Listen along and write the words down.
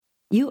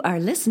You are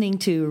listening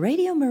to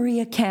Radio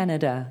Maria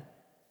Canada.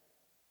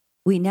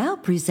 We now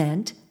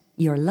present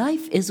Your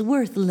Life is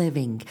Worth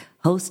Living,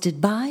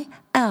 hosted by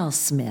Al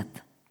Smith.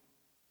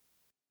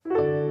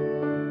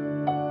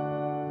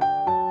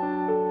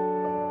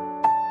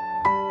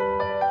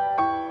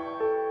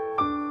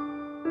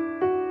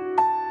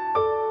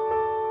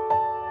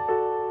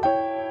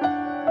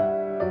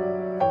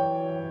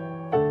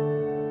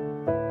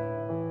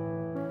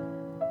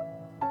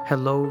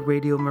 Hello,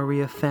 Radio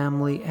Maria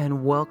family,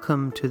 and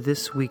welcome to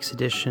this week's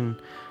edition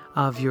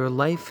of Your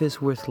Life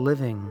is Worth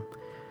Living,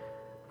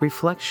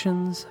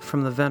 Reflections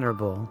from the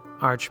Venerable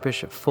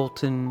Archbishop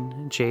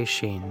Fulton J.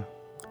 Sheen.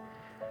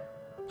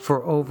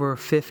 For over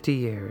 50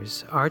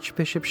 years,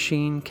 Archbishop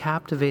Sheen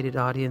captivated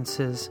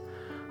audiences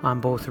on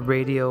both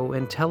radio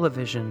and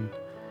television.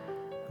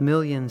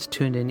 Millions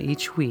tuned in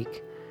each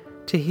week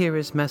to hear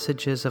his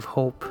messages of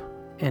hope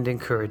and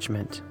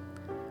encouragement.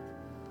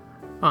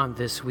 On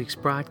this week's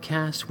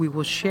broadcast, we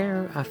will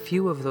share a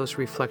few of those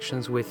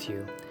reflections with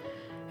you,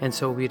 and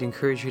so we'd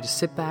encourage you to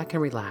sit back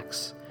and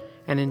relax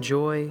and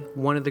enjoy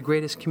one of the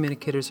greatest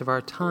communicators of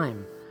our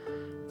time,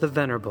 the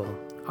Venerable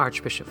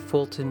Archbishop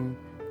Fulton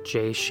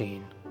J.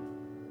 Sheen.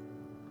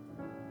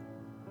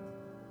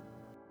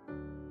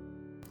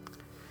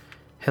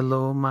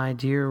 Hello, my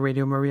dear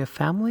Radio Maria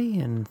family,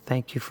 and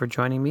thank you for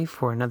joining me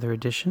for another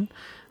edition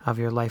of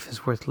Your Life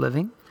is Worth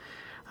Living.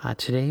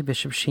 Today,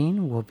 Bishop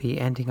Sheen will be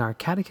ending our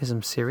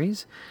Catechism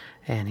series,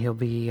 and he'll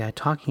be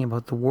talking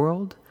about the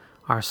world,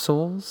 our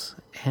souls,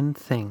 and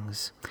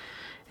things.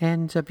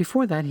 And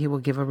before that, he will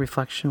give a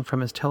reflection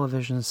from his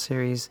television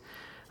series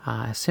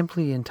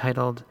simply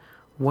entitled,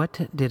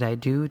 What Did I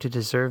Do to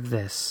Deserve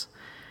This?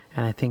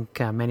 And I think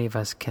many of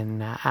us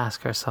can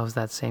ask ourselves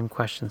that same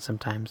question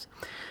sometimes,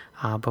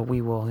 but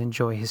we will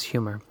enjoy his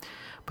humor.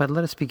 But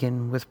let us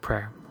begin with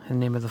prayer. In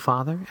the name of the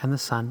Father, and the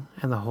Son,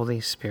 and the Holy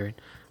Spirit.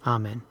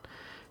 Amen.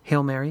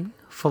 Hail Mary,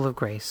 full of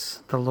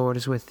grace, the Lord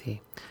is with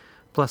thee.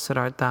 Blessed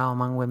art thou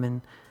among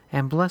women,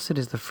 and blessed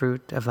is the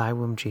fruit of thy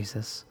womb,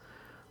 Jesus.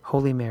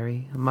 Holy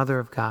Mary, Mother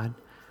of God,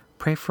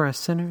 pray for us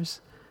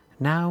sinners,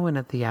 now and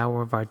at the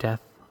hour of our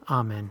death.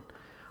 Amen.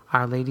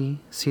 Our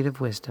Lady, Seat of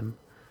Wisdom,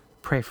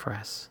 pray for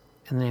us.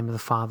 In the name of the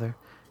Father,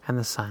 and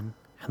the Son,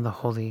 and the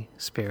Holy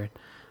Spirit.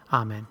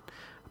 Amen.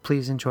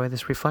 Please enjoy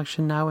this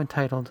reflection now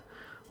entitled,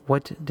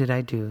 What Did I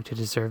Do to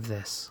Deserve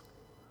This?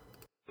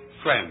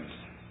 Friends,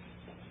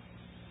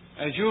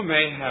 as you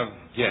may have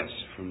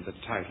guessed from the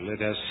title, it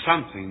has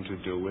something to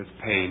do with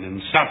pain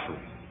and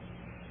suffering.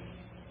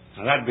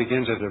 Now that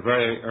begins at a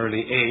very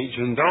early age,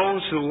 and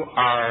those who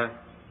are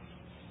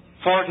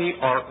 40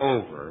 or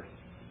over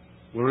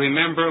will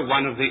remember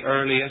one of the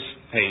earliest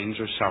pains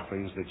or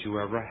sufferings that you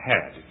ever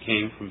had. It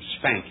came from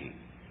spanking.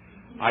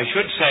 I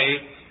should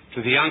say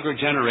to the younger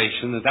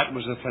generation that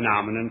was a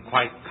phenomenon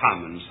quite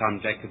common some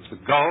decades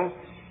ago.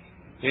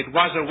 It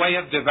was a way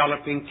of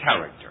developing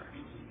character.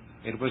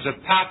 It was a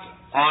pat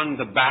on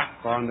the back,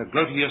 or on the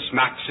gluteus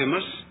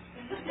maximus,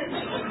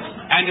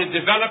 and it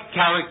developed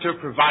character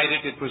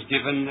provided it was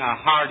given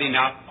hard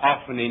enough,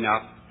 often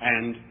enough,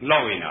 and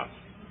low enough.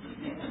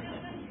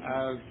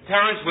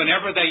 Parents,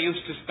 whenever they used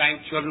to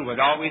spank children,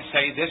 would always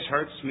say, this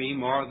hurts me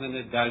more than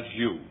it does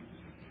you.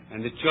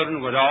 And the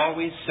children would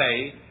always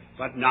say,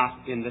 but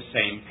not in the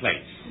same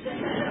place.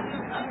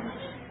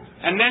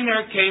 And then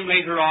there came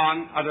later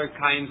on other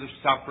kinds of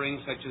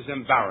suffering, such as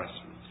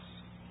embarrassments,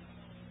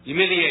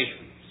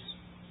 humiliations.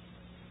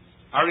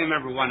 I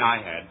remember one I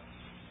had.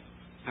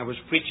 I was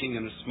preaching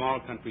in a small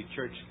country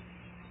church,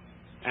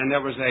 and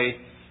there was a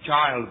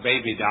child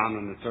baby down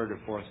in the third or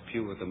fourth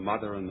pew with the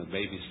mother, and the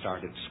baby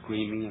started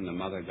screaming, and the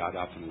mother got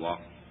up and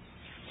walked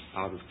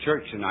out of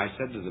church. And I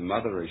said to the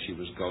mother as she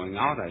was going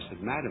out, I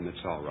said, Madam,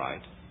 it's all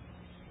right.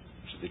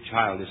 So the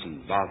child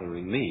isn't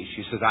bothering me.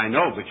 She said, I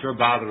know, but you're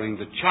bothering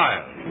the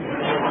child.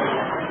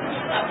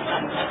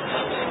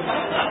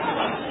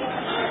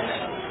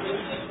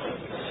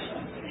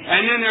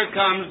 And then there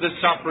comes the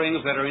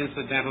sufferings that are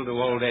incidental to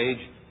old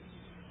age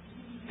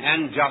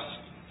and just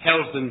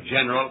health in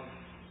general.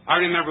 I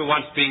remember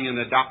once being in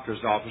the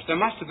doctor's office. There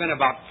must have been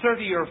about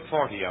 30 or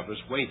 40 of us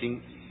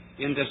waiting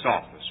in this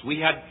office.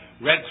 We had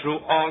read through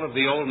all of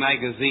the old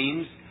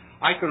magazines.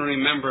 I can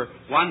remember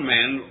one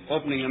man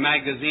opening a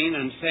magazine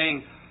and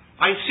saying,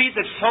 I see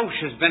that Foch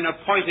has been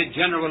appointed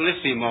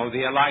Generalissimo of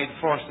the Allied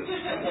Forces.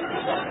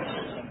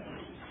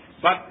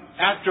 But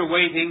after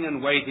waiting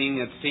and waiting,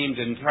 it seemed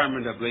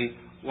interminably,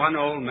 one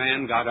old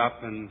man got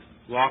up and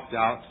walked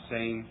out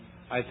saying,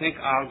 I think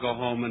I'll go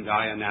home and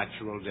die a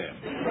natural death.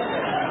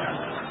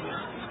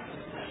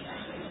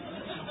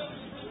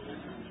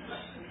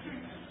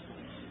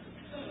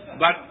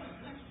 But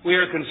we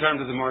are concerned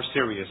with the more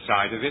serious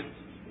side of it.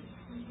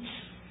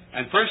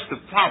 And first the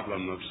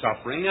problem of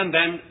suffering, and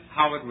then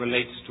how it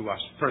relates to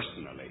us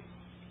personally.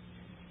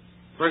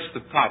 First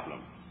the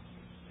problem.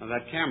 Now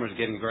that camera's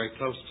getting very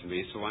close to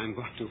me, so I'm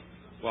going to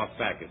walk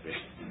back a bit.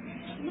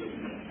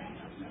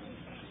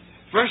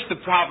 First,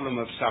 the problem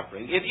of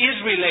suffering. It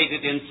is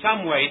related in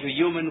some way to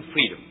human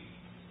freedom.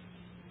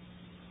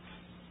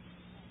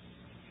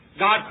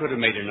 God could have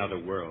made another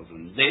world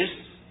than this.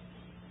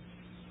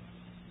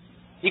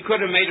 He could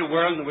have made a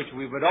world in which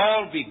we would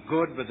all be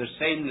good with the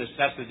same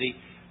necessity.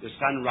 The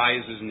sun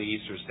rises and the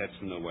east or sets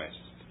in the west.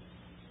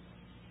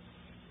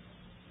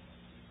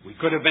 We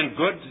could have been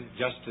good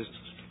just as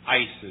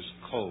ice is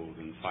cold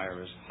and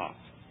fire is hot.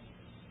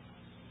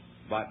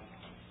 But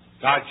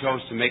God chose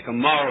to make a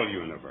moral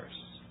universe.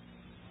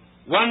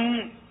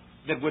 One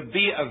that would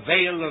be a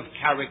veil of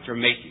character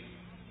making.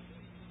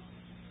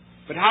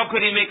 But how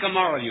could He make a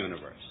moral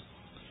universe?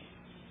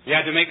 He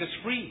had to make us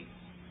free.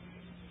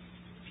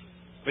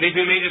 But if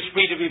He made us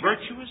free to be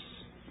virtuous,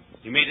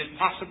 He made it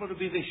possible to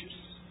be vicious.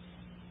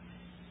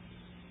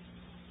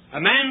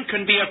 A man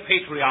can be a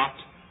patriot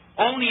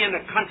only in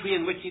a country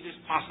in which it is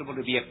possible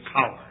to be a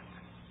coward.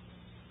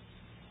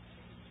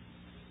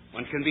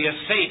 One can be a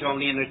saint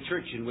only in a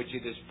church in which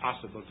it is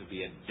possible to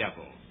be a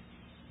devil.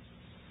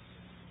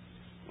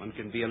 One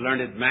can be a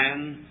learned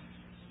man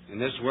in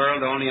this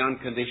world only on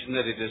condition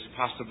that it is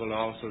possible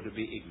also to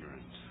be ignorant.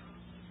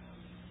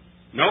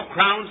 No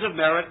crowns of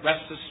merit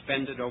rest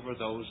suspended over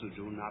those who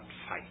do not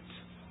fight.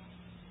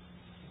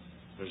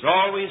 There's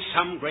always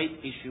some great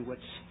issue at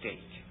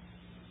stake.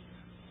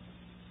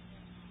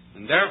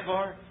 And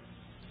therefore,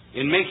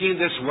 in making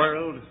this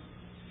world,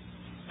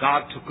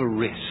 God took a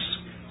risk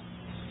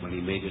when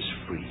He made us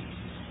free.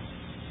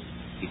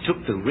 He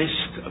took the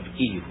risk of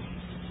evil.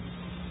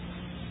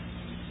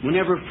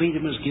 Whenever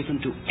freedom is given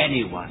to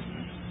anyone,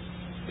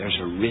 there's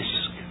a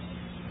risk.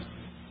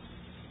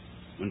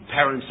 When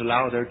parents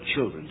allow their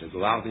children to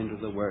go out into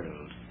the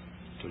world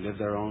to live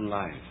their own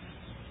life,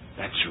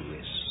 that's a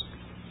risk.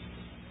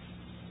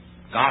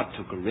 God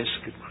took a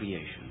risk at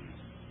creation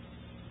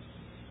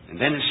and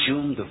then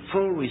assumed the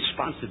full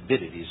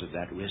responsibilities of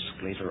that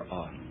risk later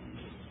on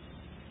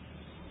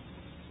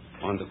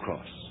the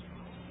cross.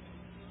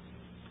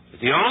 But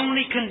the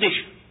only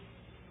condition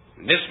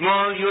in this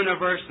moral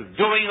universe of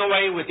doing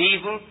away with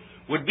evil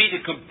would be to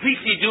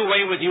completely do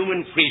away with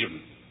human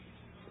freedom.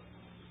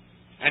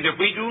 And if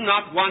we do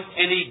not want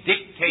any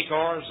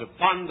dictators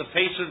upon the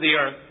face of the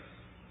earth,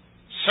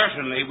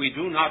 certainly we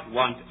do not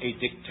want a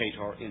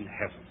dictator in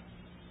heaven.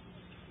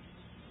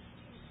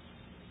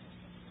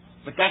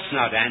 But that's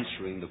not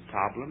answering the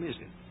problem, is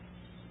it?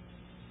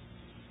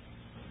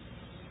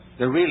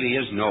 There really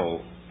is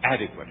no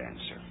adequate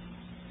answer.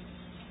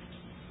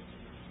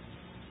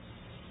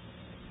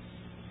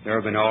 There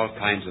have been all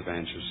kinds of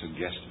answers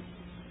suggested.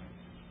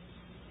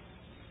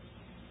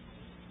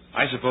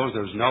 I suppose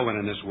there's no one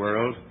in this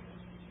world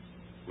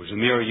who was a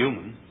mere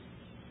human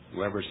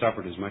who ever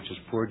suffered as much as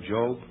poor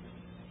Job.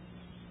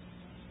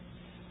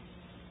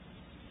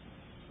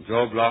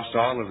 Job lost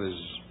all of his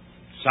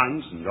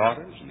sons and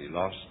daughters, and he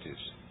lost his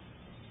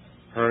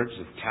herds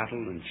of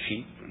cattle and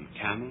sheep and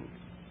camels.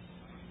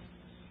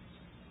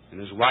 And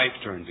his wife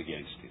turned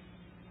against him.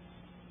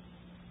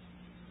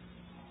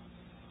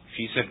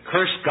 She said,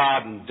 "Curse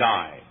God and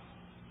die."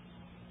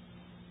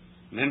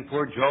 And then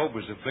poor Job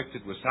was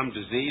afflicted with some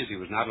disease. He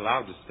was not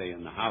allowed to stay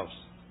in the house.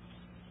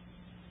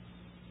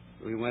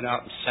 So he went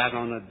out and sat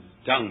on a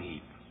dung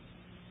heap.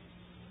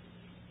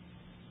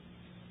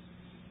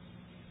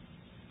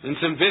 And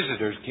some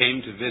visitors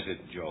came to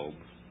visit Job.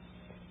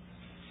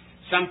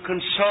 Some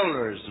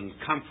consolers and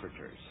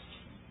comforters.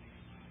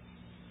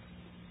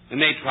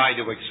 And they tried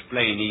to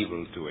explain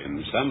evil to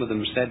him. Some of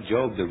them said,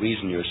 "Job, the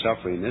reason you're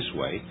suffering this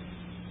way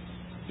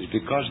is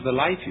because of the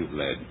life you've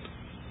led.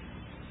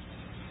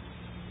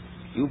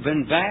 You've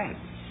been bad.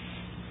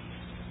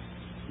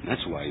 And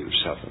that's why you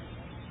suffer."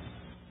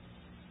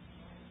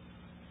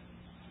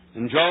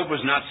 And Job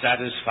was not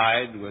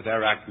satisfied with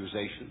their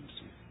accusations.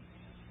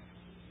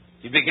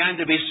 He began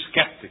to be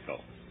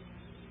skeptical.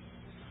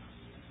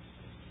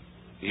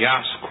 He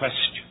asked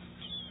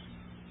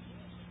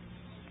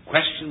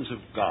questions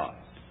of God.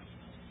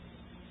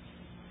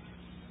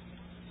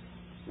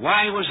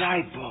 Why was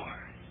I born?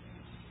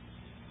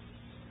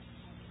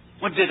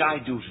 What did I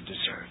do to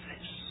deserve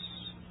this?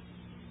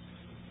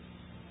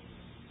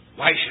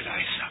 Why should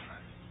I suffer?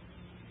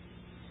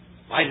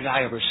 Why did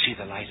I ever see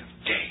the light of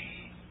day?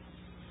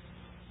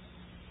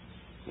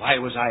 Why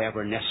was I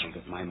ever nestled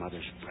at my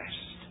mother's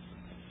breast?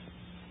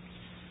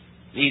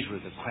 These were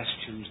the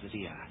questions that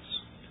he asked.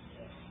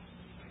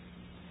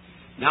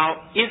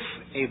 Now, if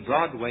a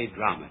Broadway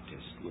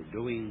dramatist were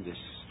doing this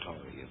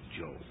story of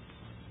Job,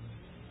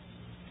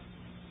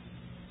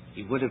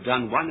 he would have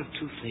done one of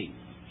two things.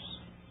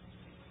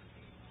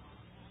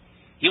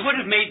 He would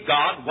have made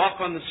God walk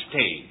on the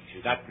stage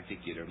at that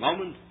particular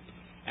moment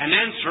and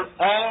answer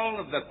all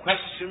of the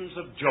questions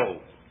of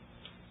Job.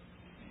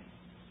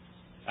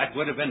 That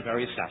would have been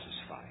very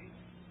satisfying.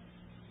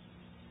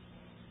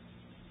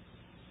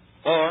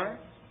 Or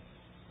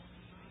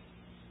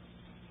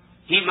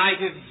he might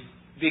have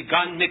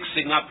begun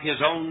mixing up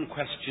his own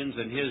questions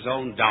and his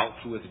own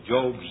doubts with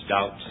Job's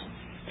doubts,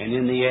 and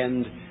in the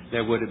end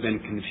there would have been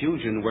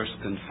confusion worse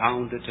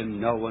confounded, and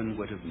no one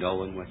would have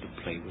known what the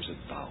play was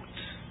about.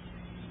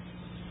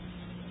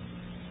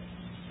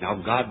 Now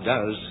God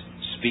does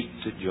speak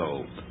to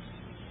Job.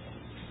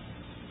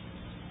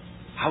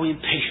 How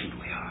impatient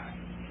we are.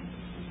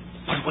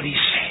 What would he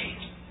say?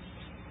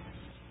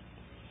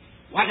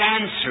 What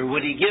answer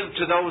would he give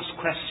to those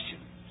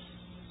questions?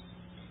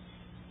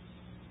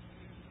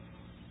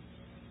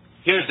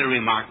 Here's the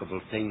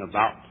remarkable thing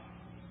about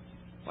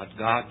what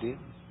God did.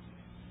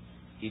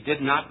 He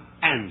did not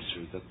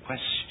answer the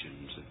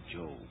questions of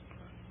Job.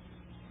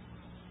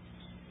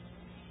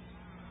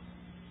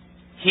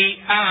 He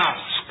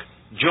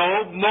asked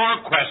Job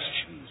more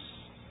questions.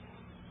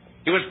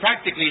 He was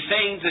practically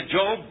saying to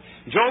Job,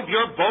 Job,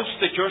 your boast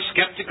that you're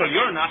skeptical,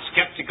 you're not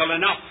skeptical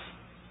enough.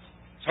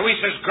 So he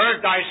says,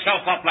 gird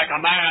thyself up like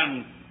a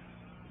man,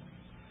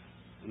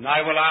 and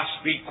I will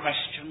ask thee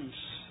questions.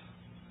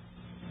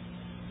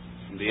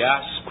 And he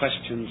asks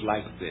questions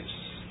like this.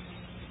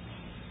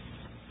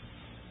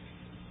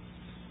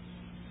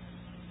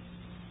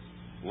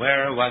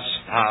 Where wast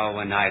thou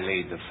when I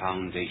laid the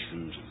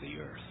foundations of the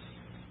earth?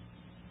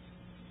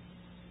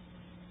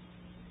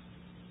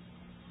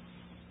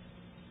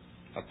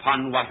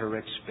 Upon what are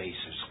its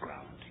bases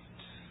grounded?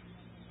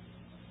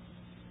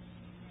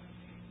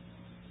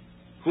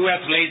 Who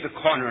hath laid the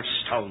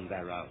cornerstone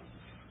thereof?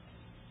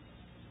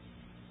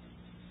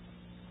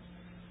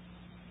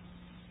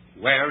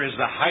 Where is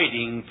the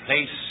hiding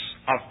place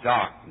of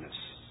darkness?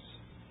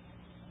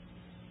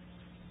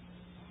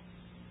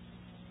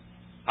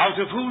 Out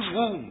of whose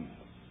womb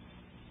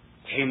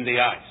came the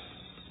ice?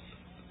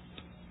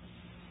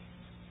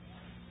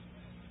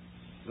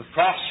 The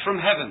frost from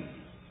heaven,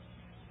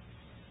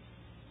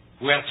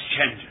 who hath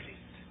gendered it?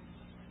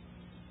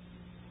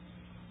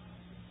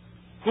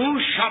 Who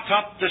shut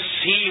up the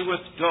sea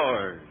with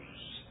doors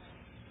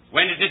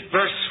when it did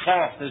burst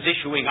forth as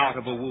issuing out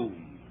of a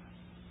womb?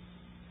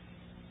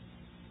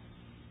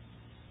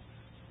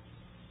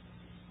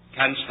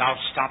 Canst thou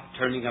stop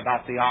turning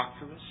about the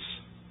Arcturus?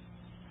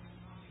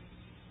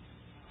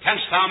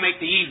 Canst thou make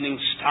the evening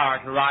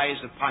star to rise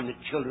upon the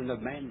children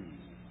of men?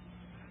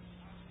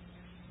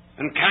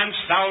 And canst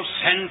thou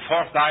send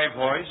forth thy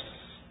voice?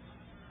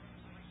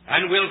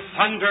 And will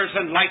thunders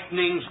and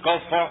lightnings go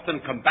forth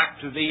and come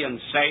back to thee and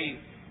say,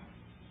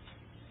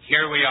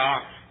 here we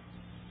are?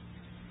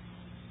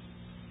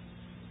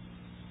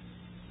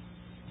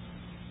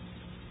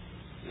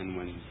 And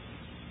when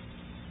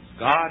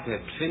God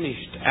had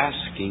finished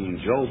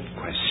asking Job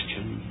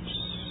questions,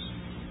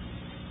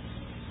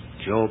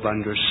 Job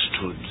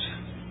understood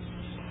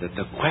that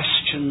the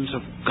questions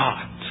of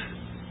God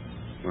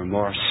were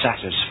more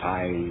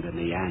satisfying than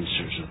the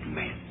answers of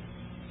men.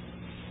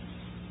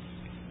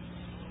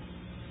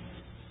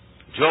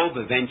 Job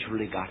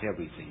eventually got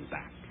everything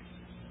back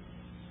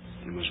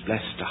and was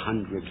blessed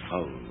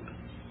 100-fold.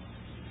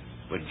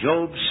 But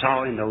Job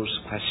saw in those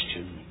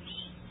questions,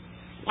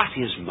 what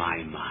is my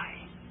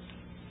mind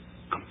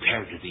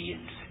compared to the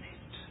infinite?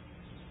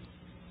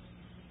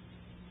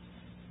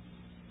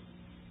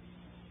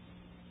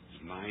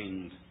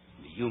 Mind,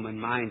 the human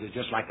mind, is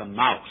just like a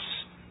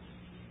mouse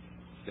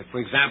that, for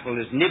example,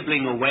 is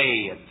nibbling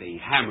away at the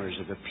hammers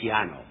of the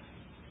piano.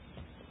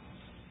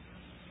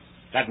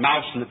 That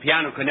mouse and the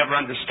piano can never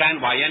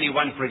understand why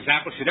anyone, for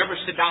example, should ever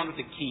sit down with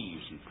the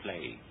keys and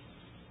play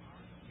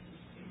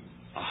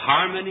a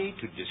harmony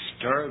to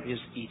disturb his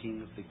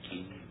eating of the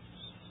keys.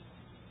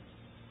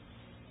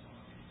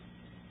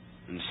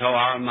 And so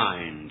our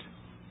mind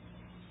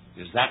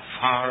is that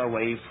far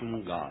away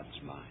from God's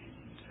mind.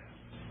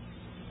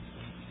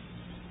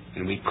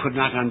 And we could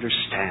not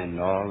understand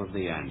all of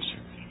the answers.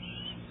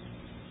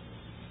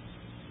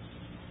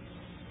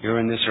 Here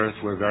in this earth,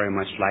 we're very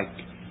much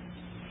like,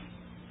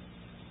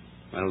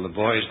 well, the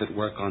boys that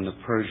work on the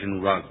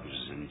Persian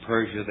rugs. In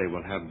Persia, they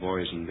will have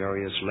boys in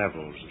various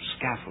levels of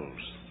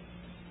scaffolds.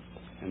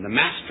 And the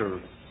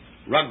master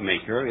rug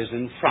maker is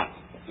in front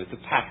with the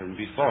pattern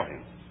before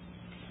him.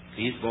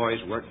 These boys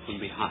work from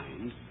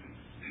behind,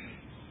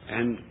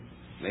 and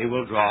they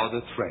will draw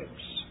the threads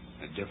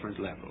at different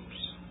levels.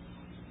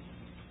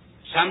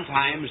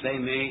 Sometimes they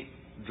may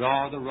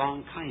draw the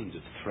wrong kind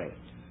of thread.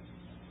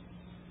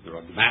 The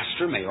rug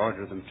master may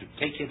order them to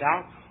take it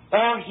out,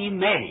 or he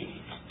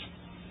may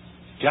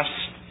just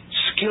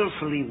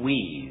skillfully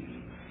weave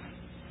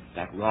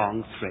that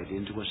wrong thread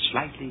into a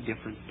slightly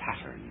different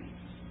pattern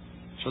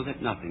so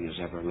that nothing is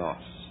ever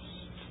lost.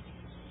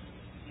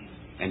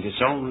 And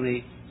it's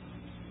only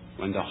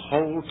when the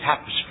whole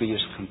tapestry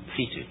is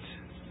completed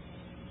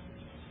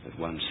that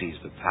one sees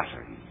the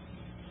pattern.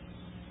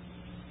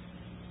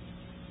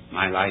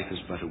 My life is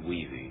but a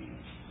weaving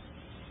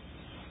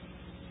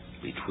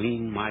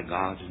between my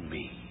God and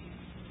me.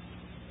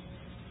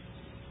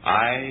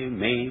 I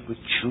may but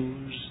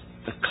choose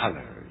the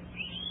colors.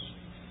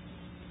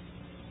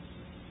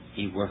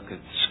 He worketh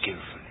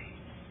skillfully.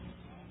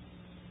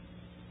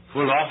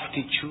 Full oft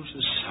he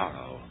chooses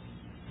sorrow,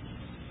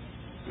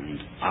 and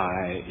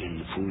I,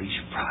 in foolish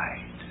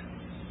pride,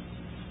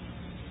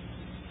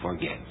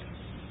 forget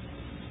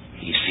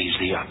he sees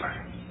the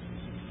upper,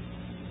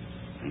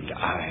 and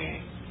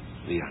I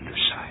the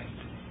underside.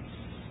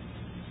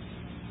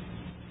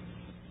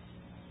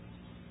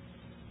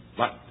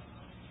 But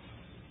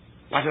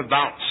what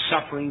about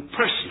suffering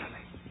personally?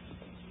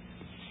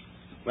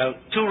 Well,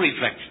 two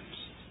reflections.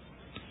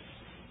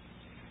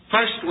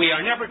 First, we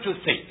are never to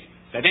think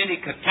that any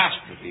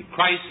catastrophe,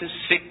 crisis,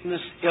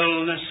 sickness,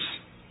 illness,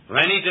 or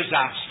any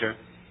disaster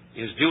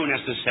is due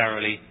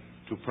necessarily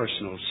to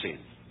personal sin.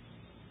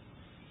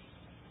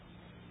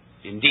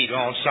 Indeed,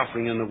 all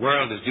suffering in the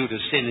world is due to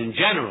sin in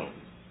general.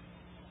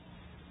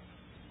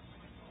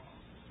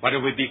 But it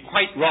would be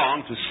quite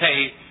wrong to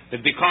say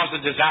that because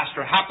a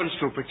disaster happens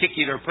to a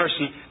particular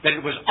person, that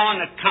it was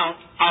on account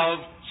of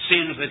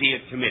sins that he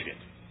had committed.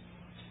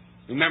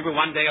 Remember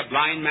one day a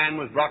blind man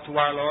was brought to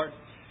our Lord,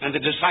 and the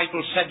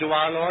disciples said to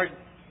our Lord,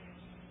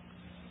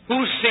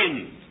 "Who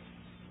sinned,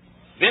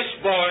 this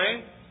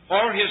boy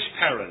or his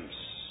parents,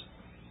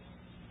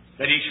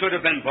 that he should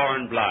have been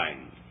born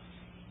blind?"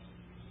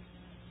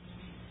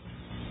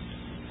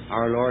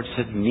 Our Lord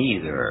said,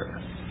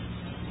 "Neither.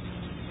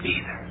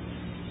 Neither."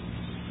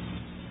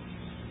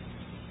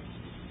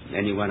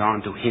 Then he went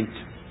on to hint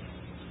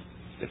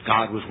that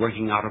God was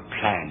working out a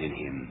plan in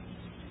him,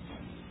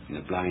 in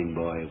the blind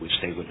boy, which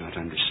they would not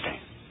understand.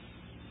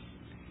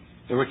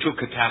 There were two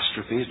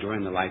catastrophes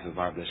during the life of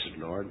our blessed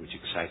Lord which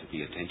excited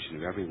the attention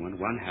of everyone.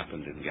 One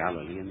happened in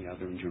Galilee and the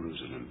other in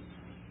Jerusalem.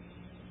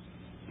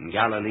 In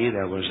Galilee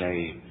there was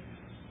a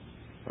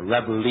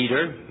rebel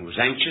leader who was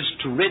anxious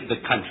to rid the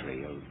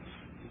country of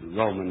the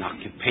Roman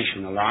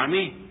occupational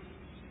army.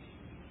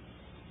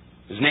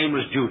 His name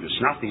was Judas,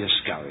 not the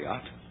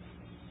Iscariot.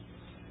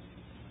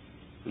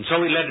 And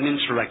so he led an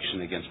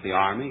insurrection against the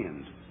army,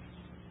 and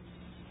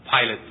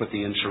Pilate put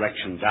the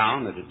insurrection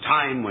down at a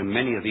time when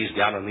many of these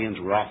Galileans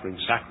were offering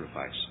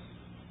sacrifice.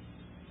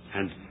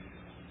 And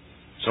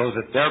so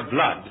that their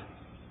blood,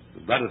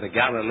 the blood of the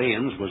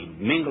Galileans, was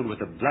mingled with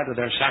the blood of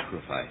their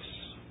sacrifice.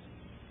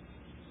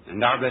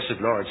 And our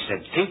blessed Lord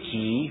said, "Think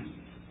ye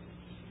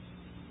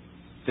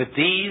that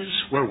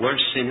these were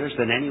worse sinners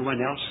than anyone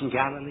else in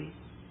Galilee?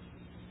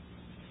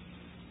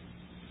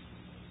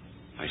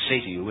 I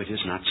say to you, it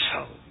is not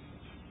so."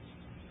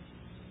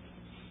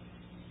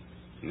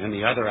 And then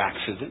the other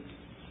accident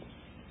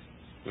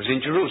was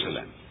in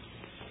Jerusalem.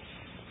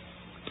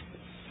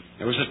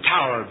 There was a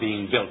tower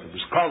being built. It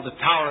was called the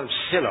Tower of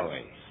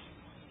Siloe.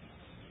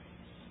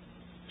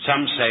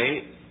 Some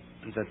say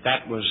that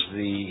that was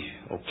the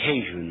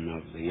occasion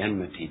of the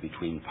enmity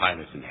between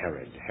Pilate and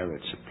Herod,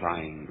 Herod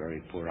supplying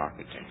very poor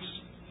architects.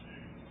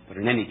 But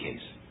in any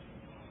case,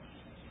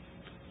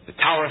 the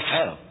tower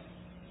fell.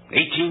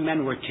 18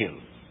 men were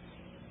killed.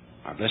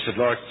 Our blessed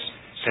Lord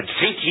said,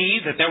 "Think ye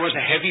that there was a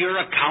heavier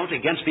account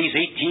against these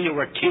 18 who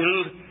were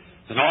killed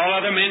than all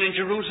other men in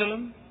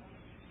Jerusalem?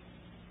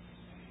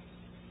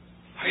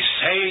 I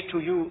say to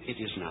you, it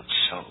is not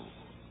so."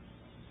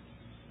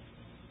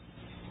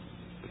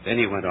 But then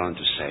he went on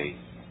to say,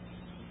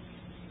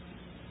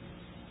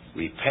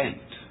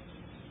 "Repent."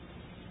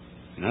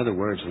 In other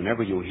words,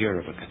 whenever you hear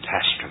of a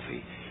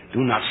catastrophe,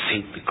 do not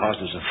think because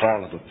there's a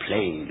fall of a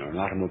plane or an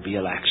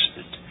automobile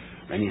accident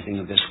or anything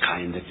of this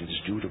kind that it is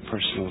due to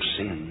personal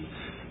sin.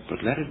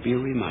 But let it be a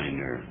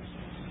reminder.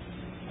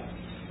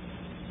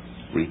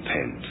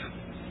 Repent.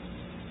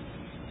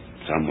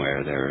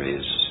 Somewhere there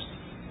is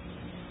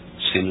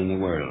sin in the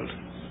world.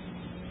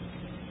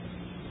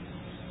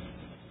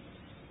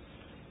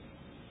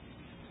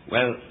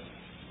 Well,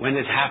 when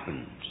it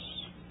happens,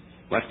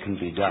 what can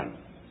be done?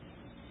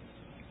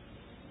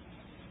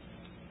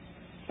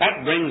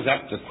 That brings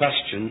up the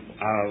question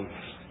of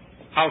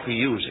how to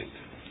use it.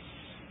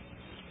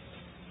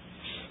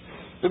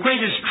 The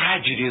greatest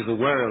tragedy of the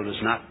world is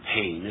not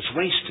pain, it's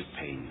wasted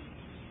pain.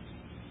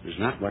 It's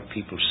not what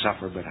people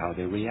suffer, but how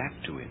they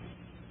react to it.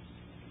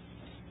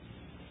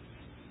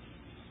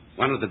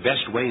 One of the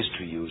best ways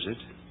to use it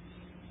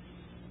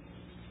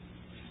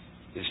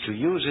is to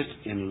use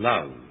it in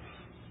love,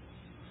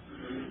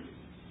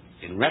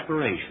 in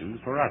reparation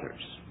for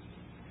others.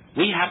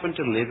 We happen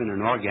to live in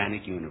an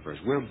organic universe.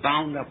 We're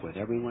bound up with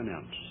everyone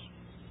else.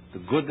 The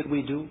good that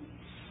we do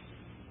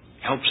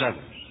helps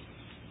others.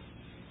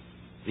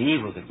 The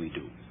evil that we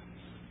do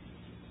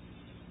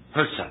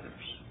hurts others.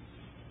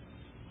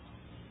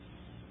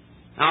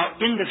 Now,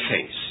 in the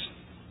face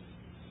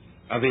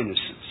of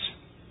innocence,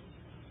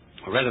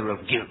 or rather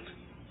of guilt,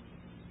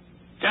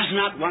 does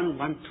not one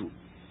want to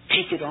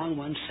take it on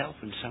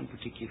oneself in some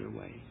particular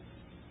way?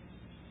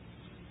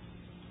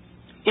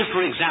 If,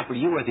 for example,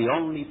 you were the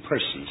only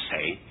person,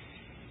 say,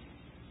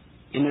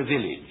 in a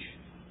village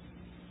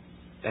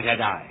that had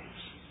eyes,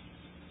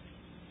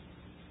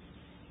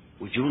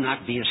 would you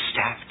not be a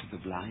staff to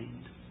the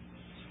blind?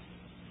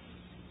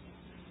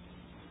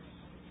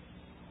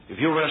 If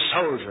you were a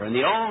soldier and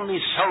the only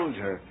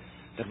soldier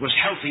that was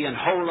healthy and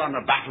whole on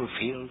the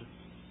battlefield,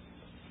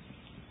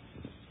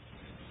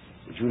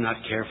 would you not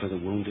care for the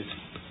wounded?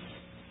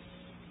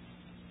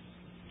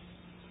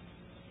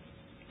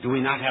 Do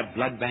we not have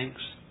blood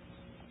banks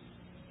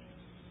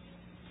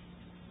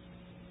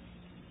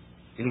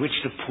in which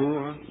the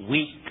poor,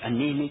 weak,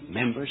 anemic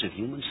members of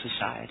human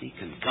society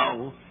can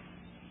go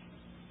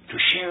to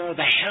share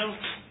the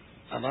health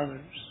of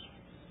others,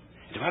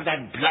 to have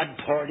that blood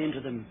poured into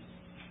them,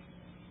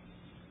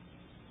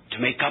 to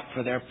make up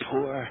for their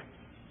poor,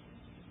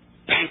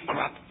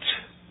 bankrupt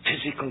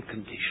physical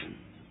condition?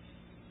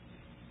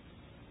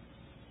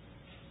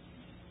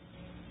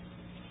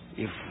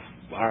 If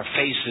our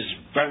face is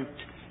burnt,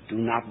 do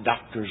not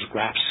doctors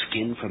graft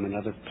skin from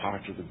another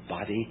part of the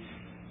body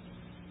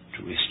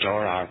to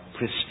restore our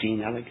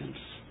pristine elegance?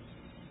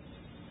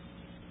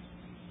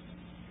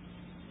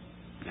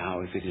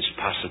 Now, if it is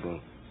possible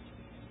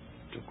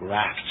to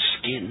graft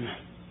skin,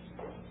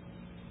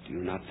 do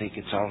you not think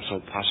it's also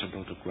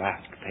possible to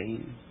graft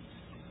pain?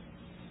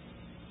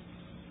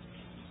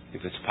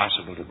 If it's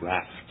possible to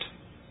graft,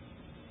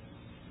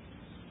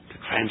 to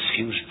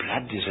transfuse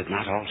blood, is it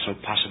not also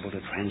possible to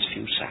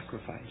transfuse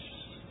sacrifice?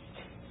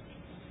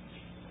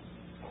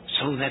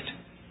 So that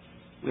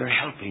we're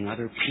helping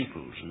other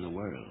peoples in the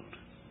world,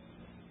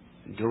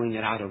 doing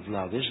it out of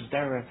love. Isn't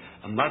there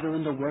a mother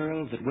in the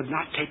world that would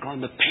not take on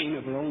the pain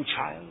of her own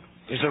child?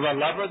 Is there a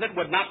lover that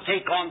would not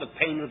take on the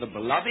pain of the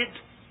beloved?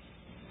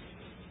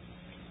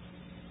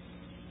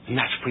 And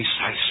that's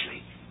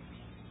precisely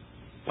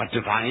what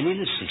divine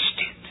innocence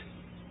did.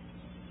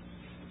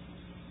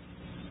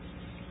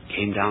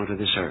 Came down to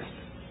this earth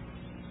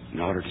in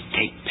order to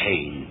take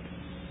pain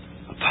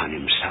upon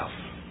himself.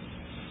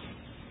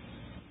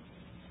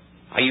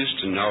 I used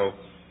to know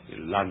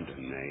in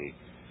London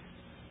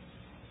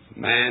a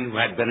man who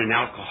had been an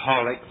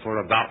alcoholic for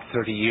about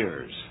 30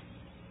 years.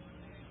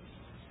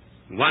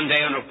 One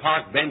day on a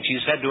park bench he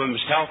said to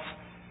himself,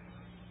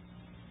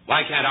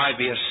 "Why can't I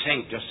be a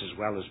saint just as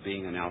well as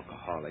being an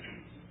alcoholic?"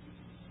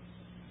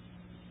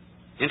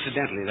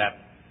 Incidentally, that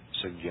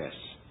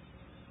suggests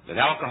that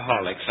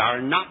alcoholics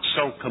are not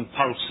so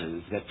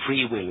compulsive that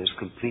free will is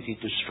completely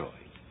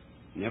destroyed.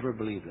 Never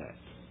believe that.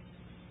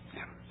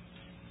 Never.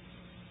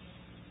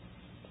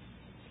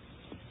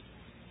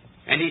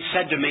 And he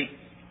said to me,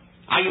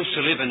 "I used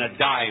to live in a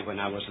dive when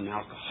I was an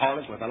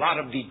alcoholic with a lot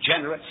of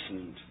degenerates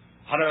and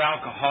other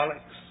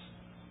alcoholics.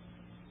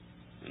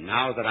 And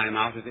now that I'm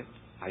out of it,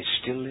 I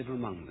still live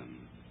among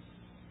them."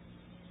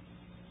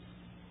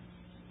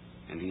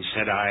 And he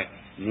said, "I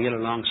kneel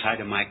alongside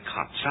of my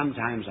cot.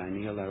 Sometimes I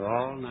kneel there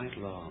all night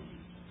long."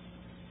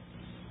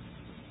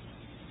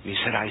 He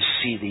said, "I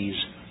see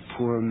these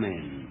poor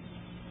men.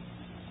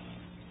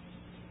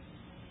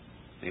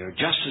 They are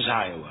just as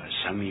I was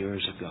some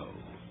years ago.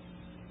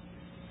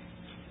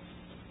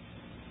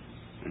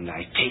 And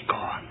I take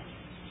on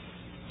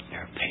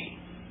their pain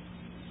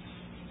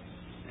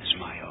as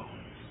my own."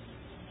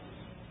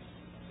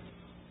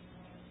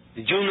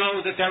 Did you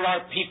know that there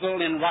are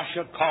people in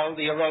Russia called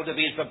the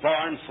Erodivies, the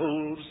born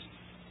fools?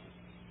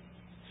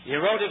 The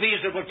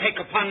Erodivies that will take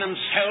upon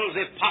themselves,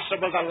 if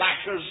possible, the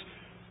lashes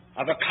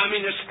of a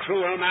communist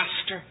cruel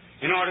master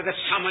in order that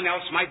someone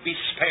else might be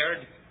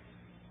spared.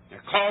 They're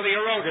called the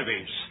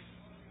Erodivies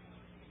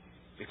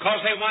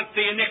because they want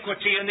the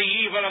iniquity and the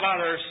evil of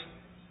others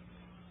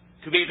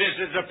to be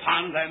visited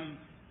upon them.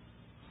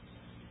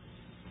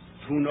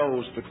 Who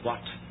knows but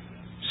what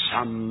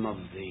some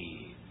of the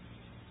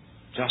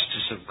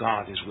justice of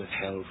God is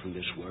withheld from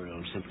this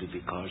world simply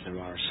because there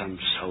are some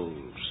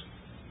souls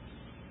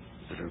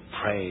that are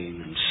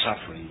praying and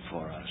suffering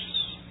for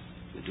us,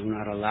 that do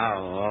not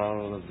allow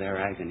all of their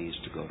agonies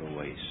to go to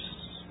waste.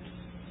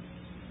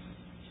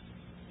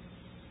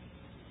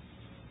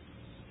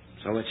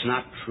 So it's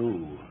not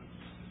true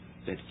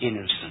that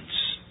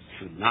innocence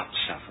should not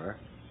suffer.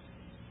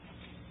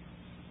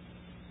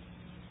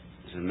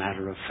 As a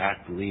matter of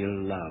fact,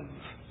 real love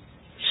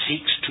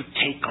seeks to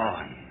take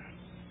on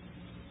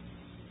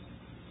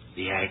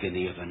the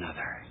agony of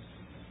another.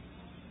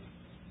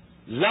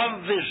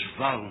 Love is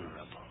vulnerable.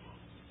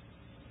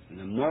 And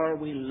the more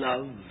we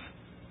love,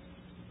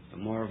 the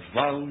more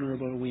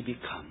vulnerable we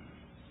become.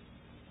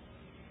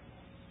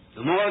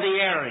 The more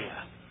the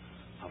area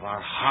of our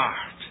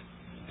heart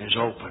is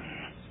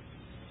open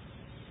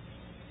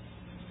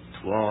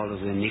to all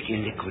of the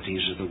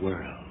iniquities of the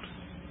world.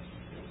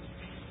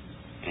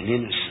 And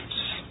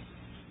innocence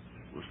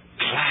will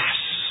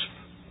clasp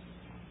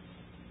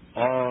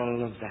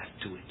all of that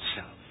to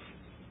itself.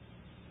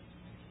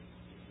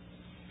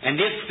 And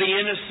if the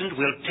innocent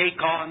will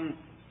take on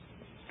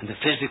the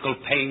physical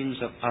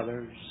pains of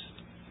others,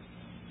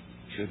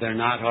 should there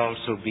not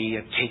also be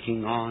a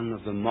taking on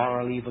of the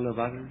moral evil of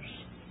others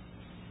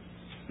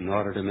in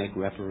order to make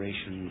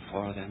reparation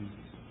for them?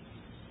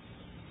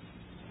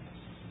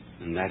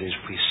 And that is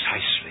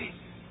precisely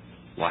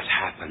what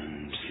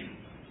happened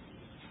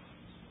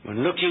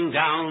when, looking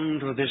down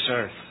to this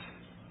earth,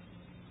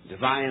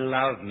 divine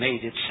love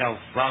made itself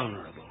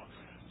vulnerable,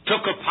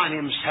 took upon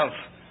himself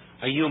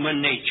a human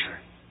nature,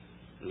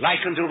 like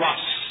unto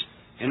us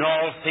in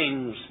all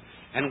things.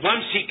 And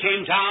once he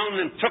came down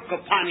and took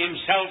upon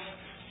himself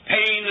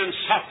pain and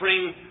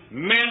suffering,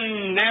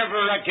 men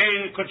never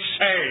again could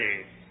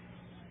say,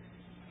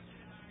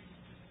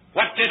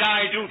 "What did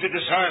I do to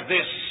deserve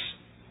this?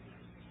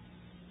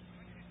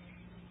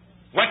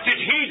 What did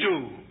he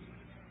do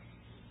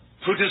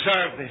to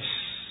deserve this?"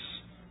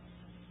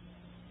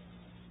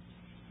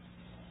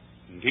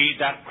 Indeed,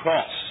 that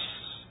cross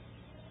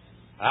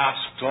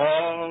asked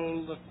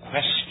all the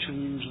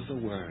questions of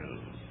the world.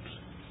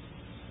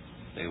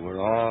 They were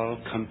all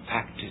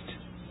compacted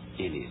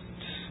in it.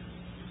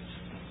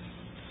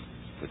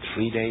 But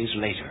 3 days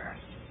later,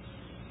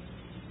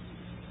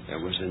 there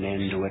was an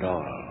end to it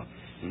all.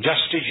 And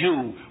just as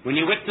you, when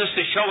you witness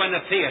a show in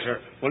a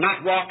theater, will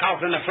not walk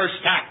out in the first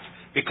act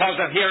because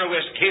a hero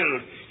is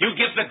killed, you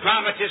give the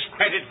dramatist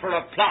credit for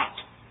a plot.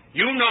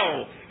 You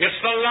know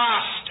it's the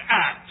last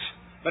act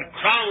that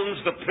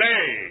crowns the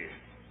play.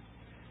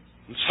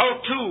 And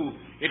so, too,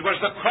 it was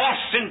the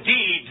cross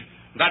indeed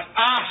that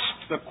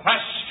asked the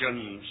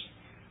questions,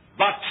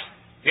 but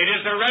it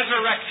is the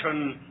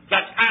resurrection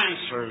that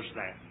answers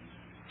them.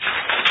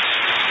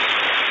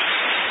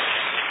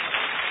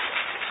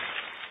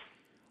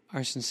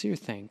 Our sincere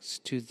thanks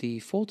to the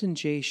Fulton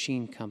J.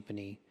 Sheen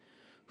Company,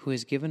 who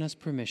has given us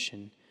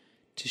permission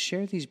to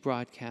share these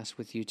broadcasts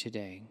with you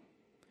today.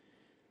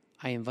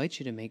 I invite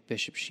you to make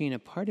Bishop Sheen a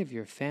part of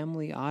your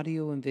family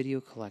audio and video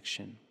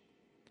collection.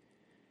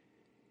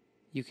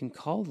 You can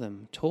call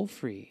them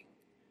toll-free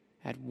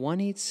at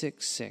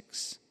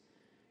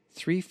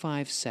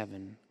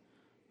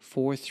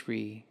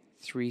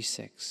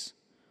 1-866-357-4336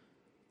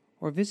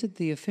 or visit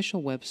the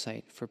official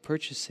website for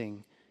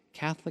purchasing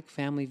Catholic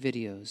family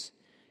videos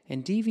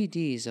and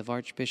DVDs of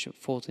Archbishop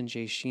Fulton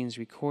J. Sheen's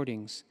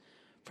recordings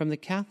from the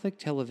Catholic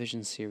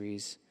television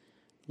series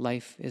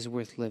Life is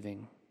Worth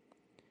Living.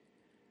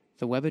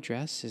 The web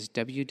address is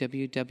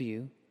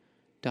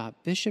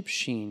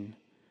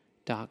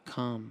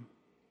www.bishopsheen.com.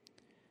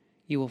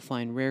 You will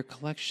find rare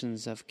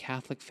collections of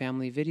Catholic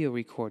family video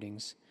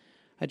recordings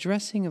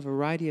addressing a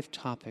variety of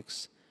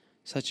topics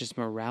such as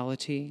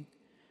morality,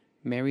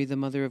 Mary the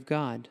Mother of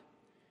God,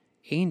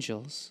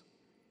 angels,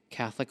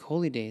 Catholic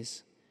holy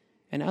days,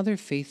 and other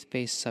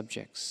faith-based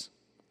subjects.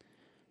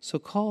 So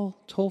call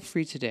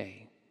toll-free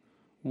today,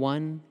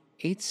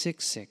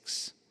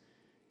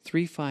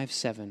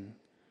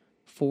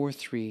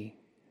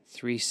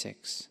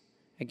 1-866-357-4336.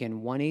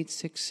 Again,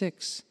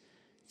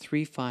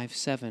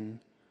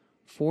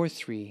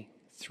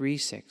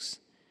 1-866-357-4336.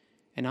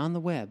 And on the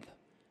web,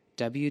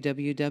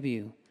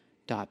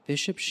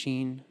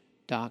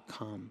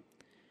 www.bishopsheen.com.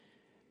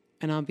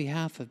 And on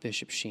behalf of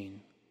Bishop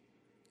Sheen,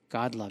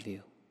 God love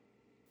you.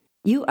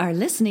 You are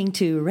listening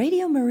to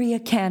Radio Maria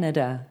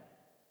Canada.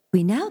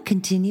 We now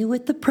continue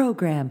with the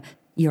program,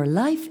 Your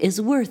Life is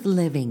Worth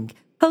Living,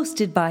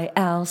 hosted by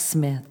Al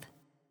Smith.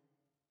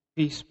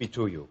 Peace be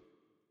to you.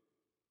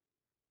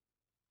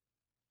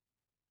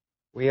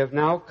 We have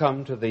now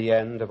come to the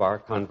end of our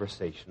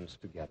conversations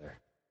together.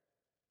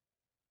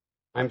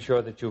 I'm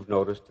sure that you've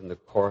noticed in the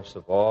course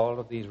of all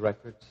of these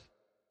records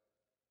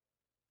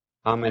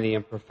how many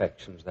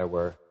imperfections there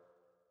were.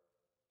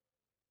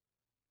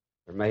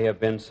 There may have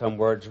been some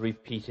words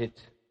repeated.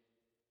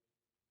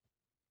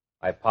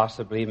 I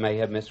possibly may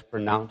have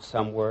mispronounced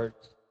some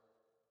words.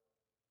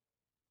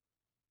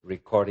 The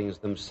recordings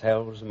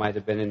themselves might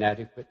have been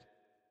inadequate.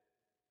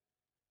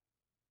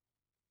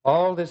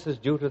 All this is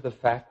due to the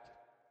fact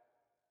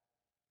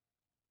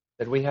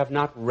that we have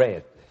not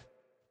read.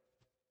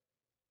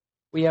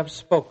 We have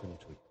spoken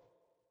to you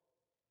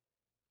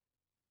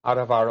out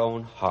of our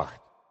own heart.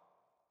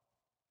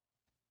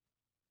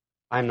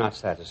 I'm not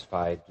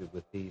satisfied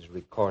with these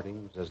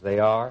recordings as they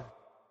are,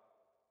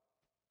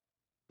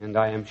 and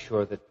I am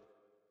sure that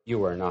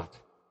you are not.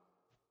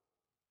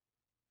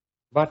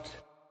 But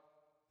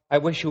I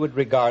wish you would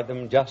regard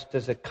them just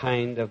as a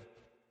kind of,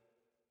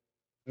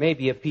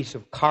 maybe a piece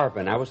of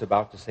carbon. I was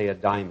about to say a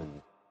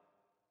diamond.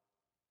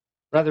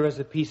 Rather as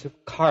a piece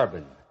of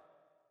carbon.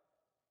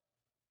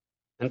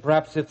 And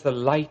perhaps if the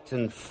light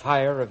and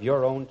fire of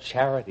your own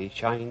charity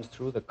shines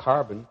through the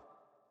carbon,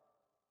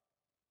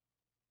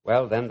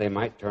 well, then they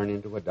might turn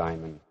into a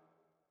diamond.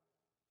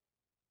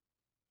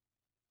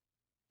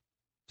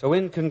 So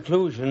in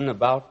conclusion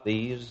about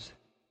these,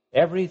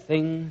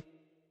 everything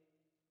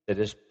that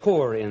is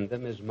poor in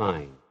them is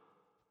mine.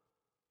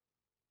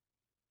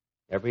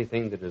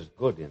 Everything that is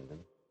good in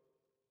them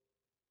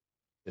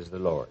is the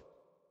Lord.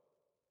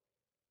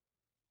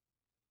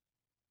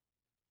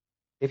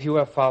 If you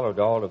have followed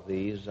all of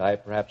these, I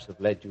perhaps have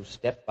led you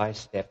step by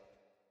step,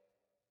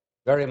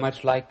 very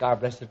much like our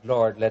blessed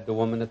Lord led the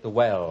woman at the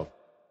well.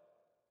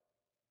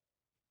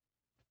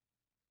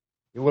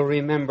 You will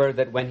remember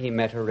that when he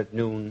met her at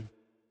noon,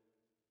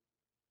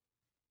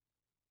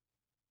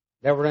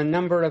 there were a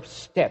number of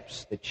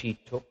steps that she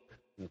took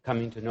in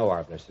coming to know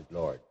our blessed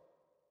Lord.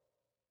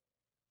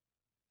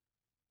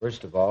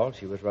 First of all,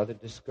 she was rather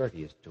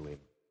discourteous to him.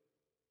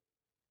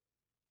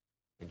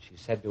 And she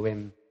said to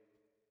him,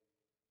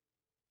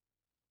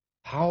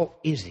 "How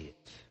is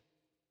it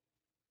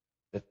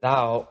that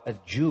thou, a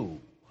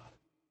Jew,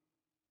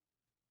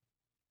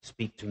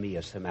 speak to me,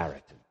 a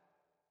Samaritan?"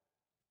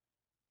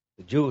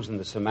 The Jews and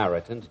the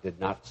Samaritans did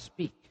not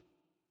speak.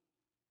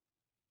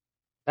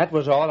 That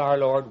was all our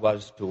Lord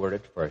was to her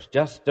at first,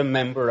 just a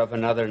member of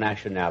another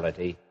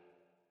nationality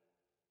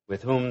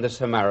with whom the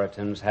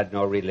Samaritans had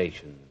no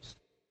relations.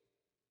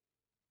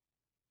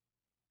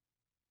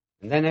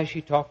 And then as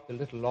she talked a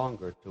little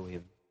longer to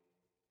him,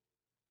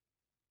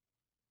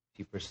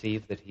 she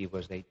perceived that he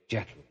was a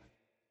gentleman.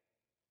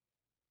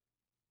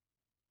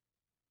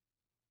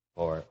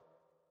 For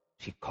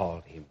she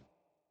called him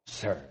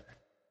Sir.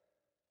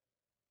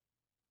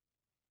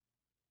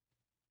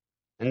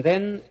 And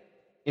then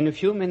in a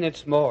few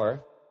minutes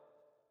more,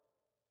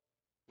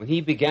 when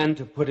he began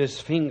to put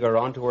his finger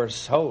onto her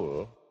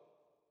soul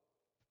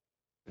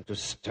and to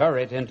stir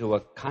it into a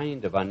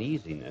kind of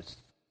uneasiness,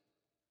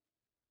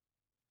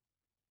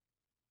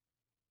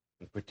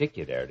 and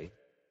particularly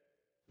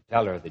to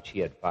tell her that she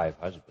had 5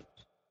 husbands,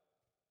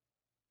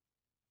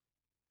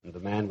 and the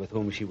man with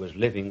whom she was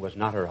living was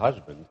not her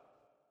husband,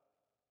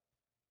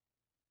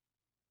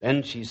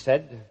 then she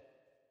said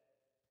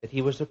that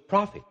he was a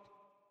prophet.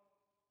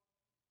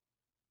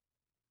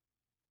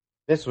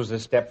 This was a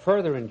step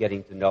further in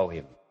getting to know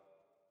him.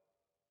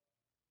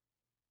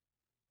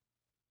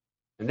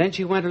 And then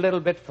she went a little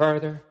bit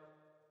further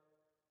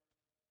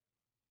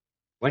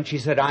when she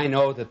said, I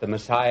know that the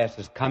Messiah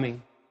is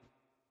coming.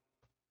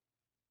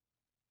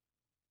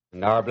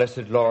 And our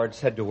blessed Lord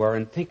said to her,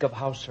 and think of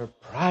how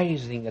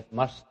surprising it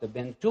must have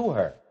been to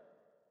her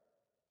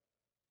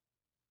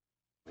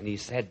when he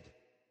said,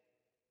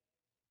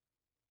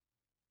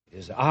 it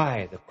is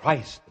I, the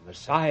Christ, the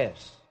Messiah,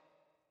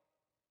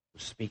 who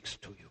speaks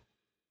to you.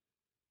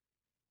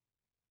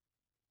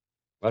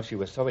 Well, she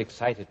was so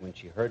excited when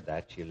she heard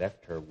that, she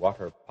left her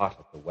water pot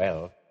at the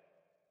well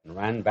and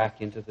ran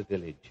back into the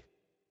village.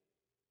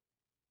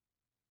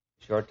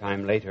 A short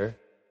time later,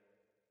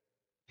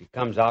 she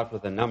comes out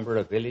with a number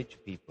of village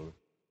people.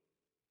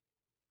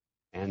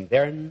 And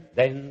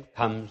then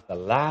comes the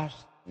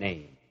last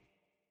name.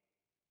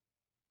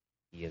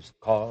 He is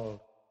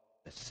called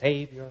the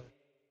Savior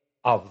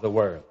of the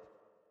world.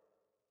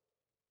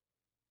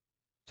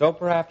 So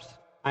perhaps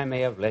I may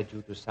have led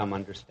you to some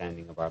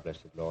understanding of our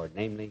blessed Lord.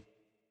 Namely,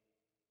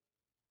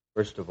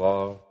 first of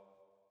all,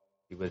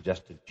 he was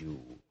just a Jew.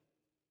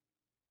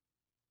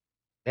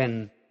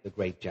 Then the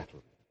great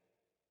gentleman.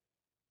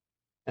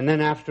 And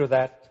then after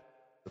that,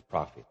 the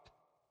prophet,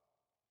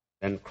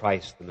 then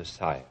Christ the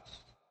Messiah,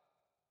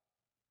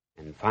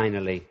 and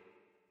finally,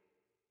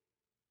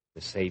 the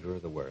Savior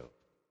of the world.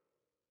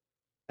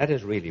 That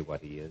is really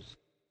what he is,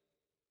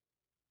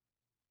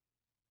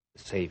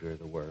 the Savior of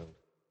the world.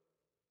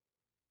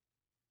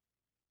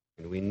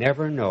 And we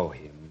never know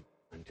him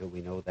until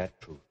we know that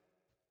truth.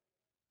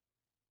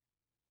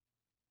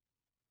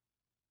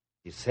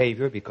 He's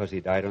Savior because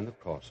he died on the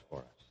cross for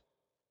us.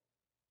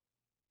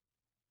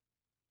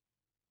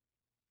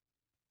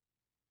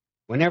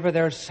 Whenever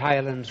there's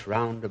silence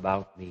round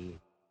about me,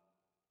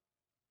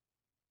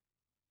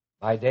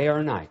 by day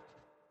or night,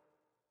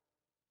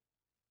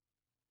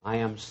 I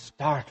am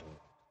startled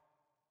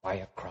by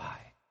a cry.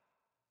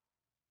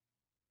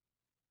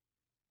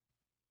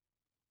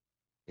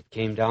 It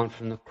came down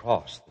from the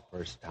cross the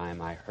first time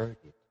I heard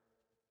it.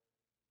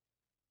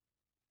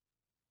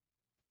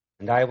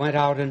 And I went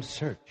out and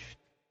searched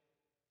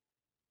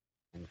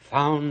and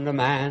found a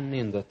man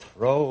in the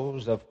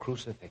throes of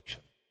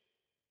crucifixion.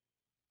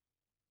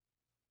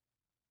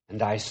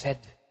 And I said,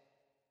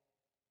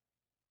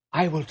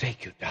 I will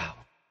take you down.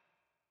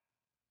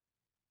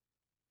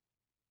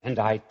 And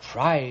I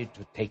tried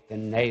to take the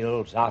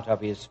nails out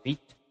of his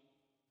feet.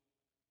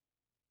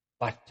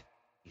 But,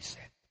 he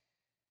said,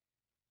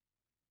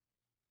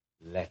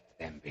 let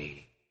them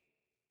be.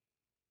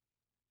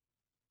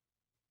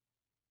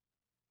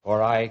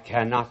 For I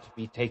cannot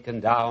be taken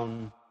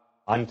down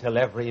until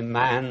every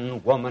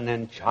man, woman,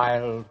 and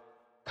child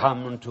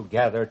come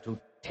together to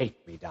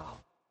take me down.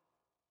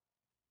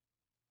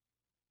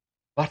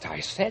 But I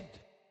said,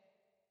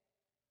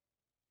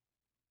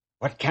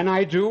 what can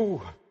I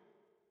do?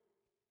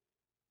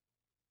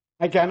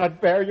 I cannot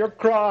bear your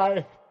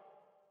cry.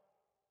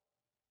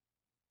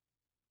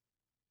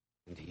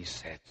 And he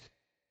said,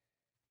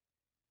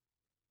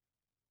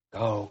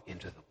 go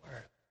into the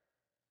world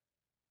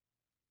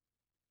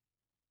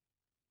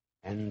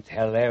and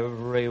tell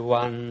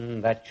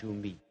everyone that you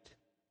meet,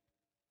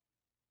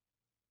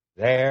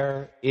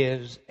 there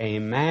is a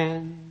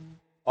man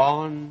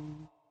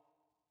on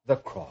the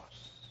cross.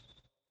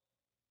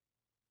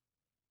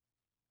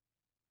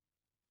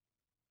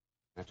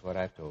 That's what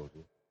I've told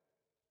you.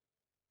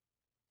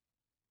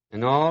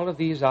 In all of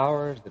these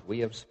hours that we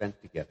have spent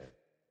together,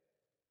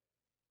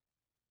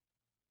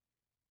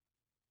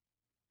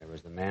 there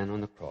was the man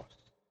on the cross.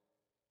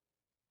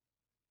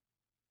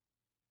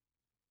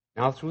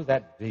 Now, through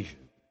that vision,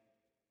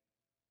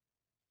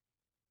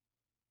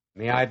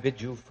 may I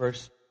bid you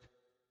first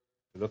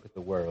to look at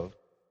the world,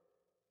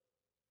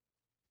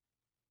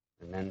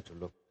 and then to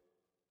look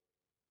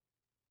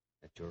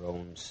at your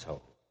own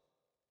soul.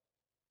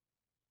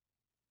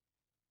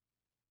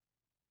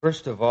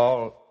 First of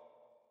all,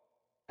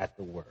 at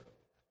the world.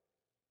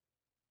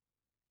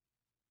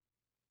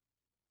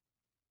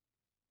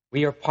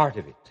 We are part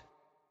of it.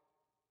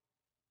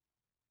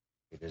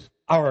 It is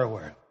our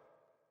world.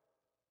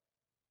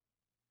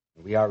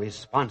 We are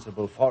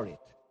responsible for it.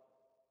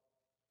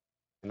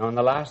 And on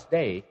the last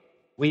day,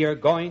 we are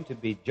going to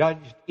be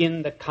judged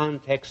in the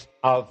context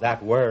of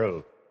that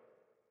world.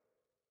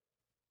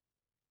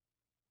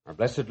 Our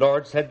blessed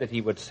Lord said that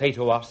he would say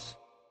to us,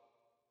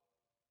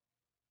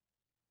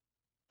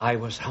 I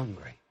was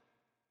hungry,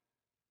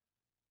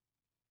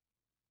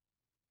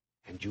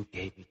 and you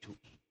gave me to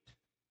eat.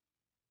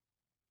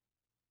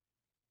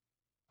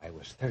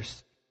 was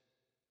thirsty,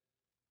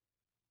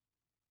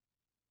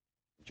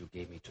 and you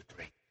gave me to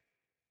drink.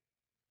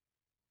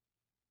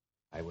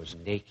 I was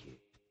naked,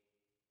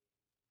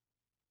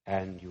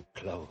 and you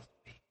clothed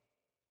me.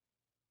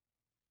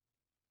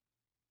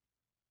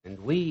 And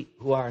we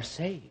who are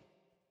saved,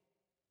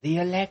 the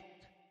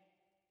elect,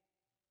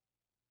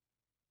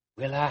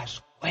 will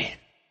ask, when?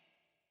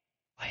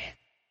 When?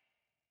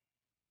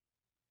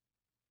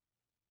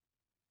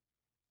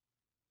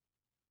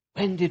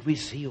 When did we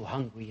see you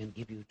hungry and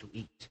give you to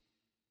eat,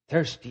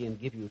 thirsty and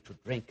give you to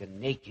drink, and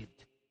naked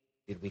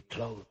did we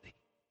clothe thee?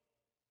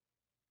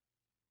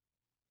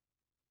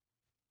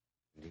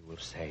 And he will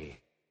say,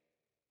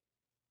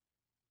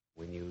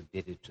 when you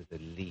did it to the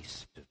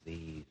least of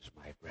these,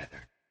 my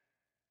brethren,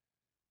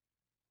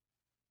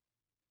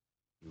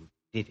 you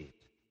did it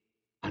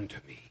unto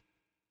me.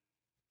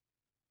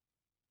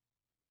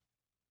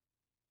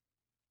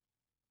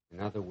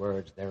 In other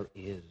words, there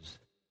is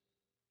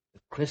the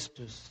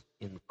Christus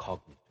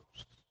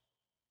incognitus,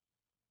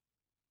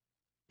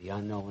 the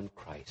unknown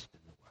Christ in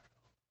the world,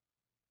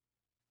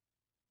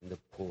 in the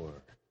poor,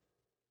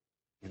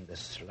 in the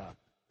slums,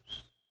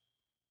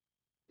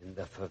 in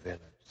the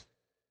favelas.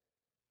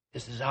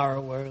 This is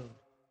our world.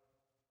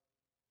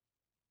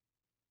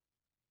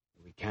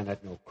 We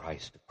cannot know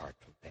Christ apart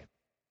from them.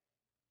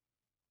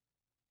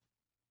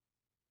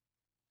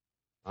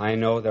 I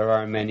know there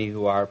are many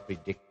who are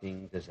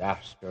predicting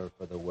disaster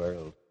for the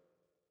world,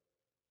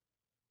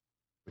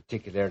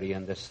 particularly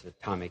in this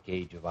atomic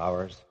age of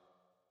ours.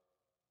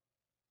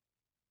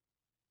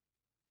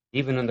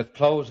 Even in the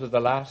close of the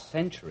last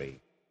century,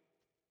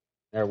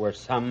 there were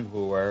some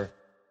who were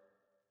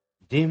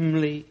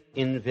dimly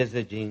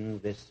envisaging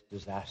this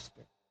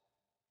disaster.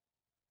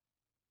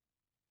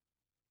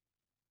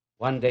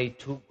 One day,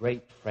 two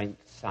great French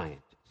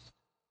scientists,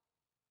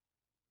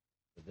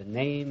 with the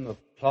name of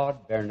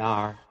Claude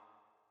Bernard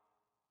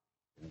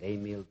and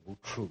Émile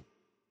Boutroux,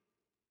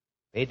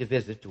 paid a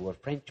visit to a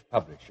French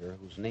publisher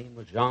whose name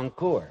was Jean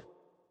Cour.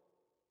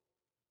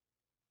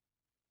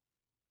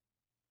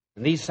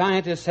 And these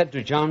scientists said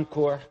to Jean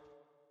Cour,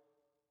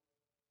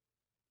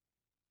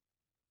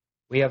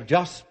 we have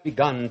just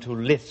begun to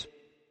lisp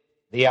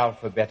the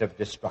alphabet of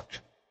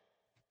destruction.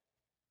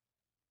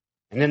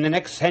 And in the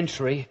next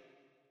century,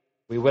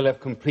 we will have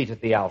completed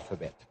the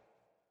alphabet.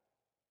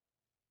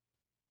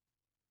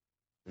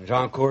 And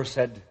Jean Cour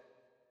said,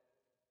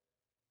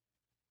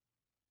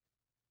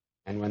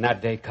 and when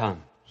that day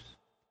comes,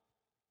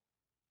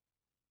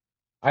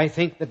 I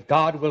think that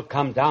God will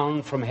come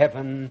down from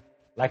heaven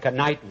like a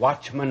night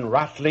watchman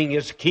rattling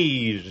his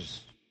keys.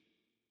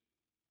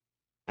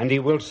 And he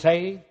will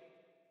say,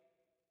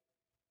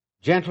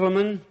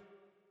 gentlemen,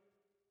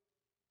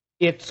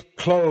 it's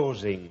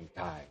closing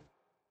time.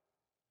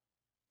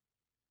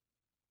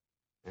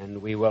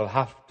 And we will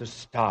have to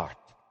start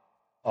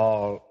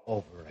all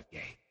over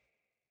again.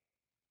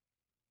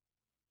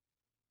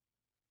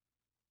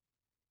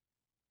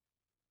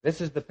 This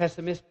is the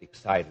pessimistic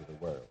side of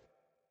the world.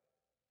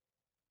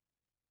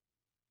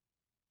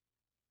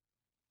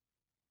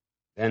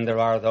 Then there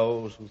are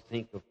those who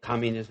think of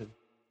communism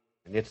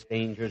and its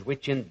dangers,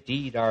 which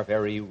indeed are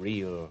very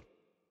real,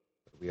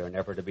 but we are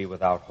never to be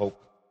without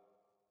hope.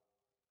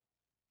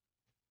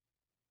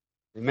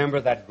 Remember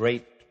that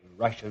great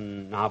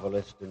Russian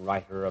novelist and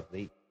writer of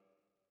the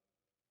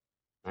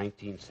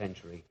 19th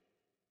century,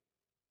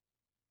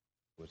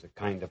 who was a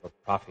kind of a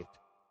prophet.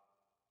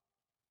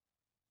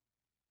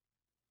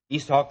 He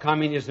saw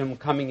communism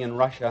coming in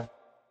Russia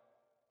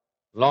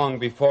long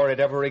before it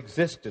ever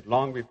existed,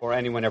 long before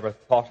anyone ever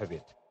thought of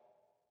it.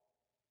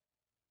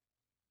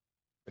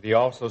 But he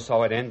also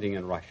saw it ending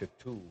in Russia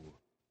too.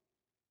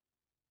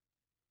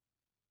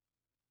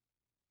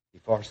 He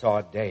foresaw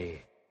a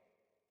day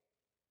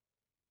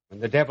when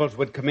the devils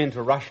would come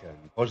into Russia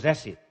and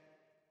possess it,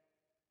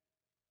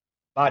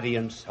 body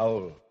and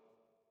soul.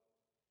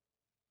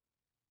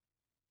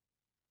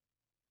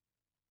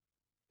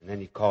 And then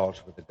he calls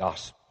for the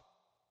gospel.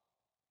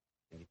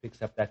 And he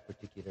picks up that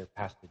particular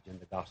passage in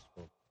the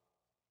gospel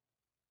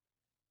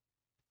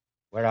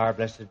where our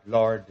blessed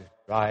Lord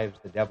drives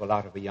the devil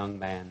out of a young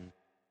man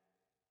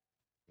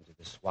into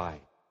the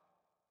swine.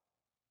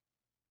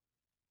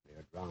 They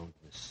are drowned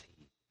in the sea.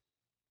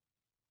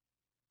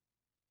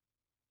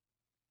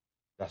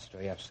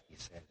 Dostoevsky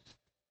says,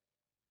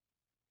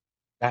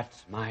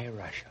 that's my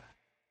Russia,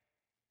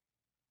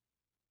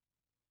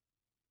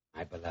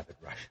 my beloved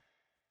Russia.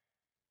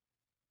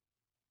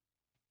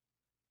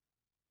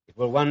 It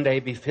will one day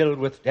be filled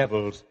with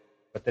devils,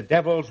 but the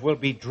devils will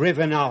be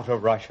driven out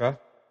of Russia,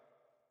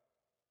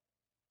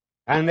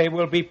 and they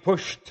will be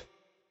pushed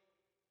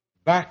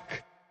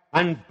back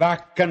and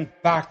back and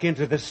back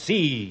into the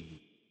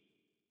sea.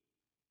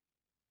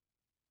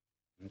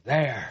 And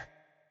there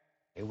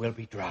they will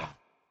be drowned.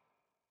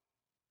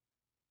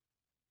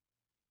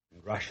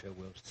 And Russia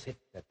will sit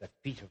at the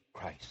feet of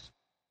Christ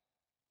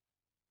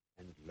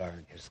and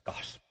learn his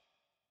gospel.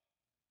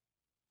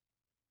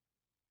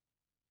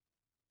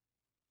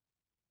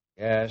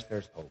 Yes,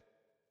 there's hope.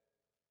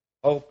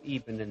 Hope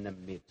even in the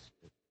midst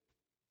of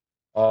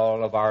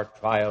all of our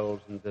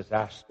trials and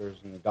disasters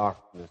and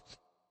darkness,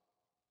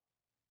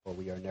 for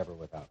we are never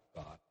without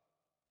God.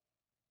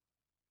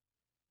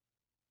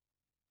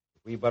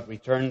 If we but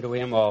return to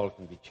Him, all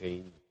can be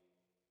changed.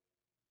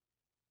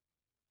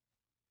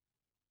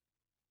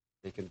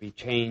 They can be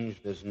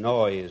changed as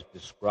Noyes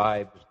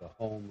describes the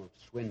home of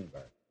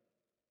Swinburne.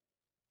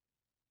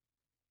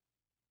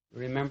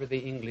 Remember the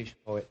English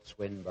poet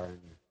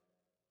Swinburne,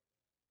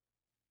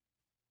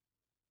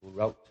 who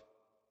wrote,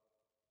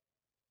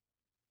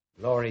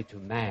 "Glory to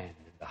man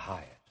in the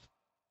highest,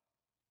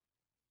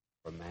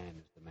 for man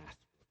is the master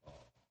of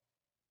all."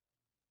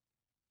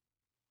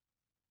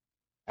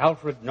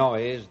 Alfred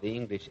Noyes, the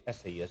English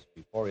essayist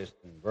before his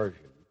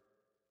conversion,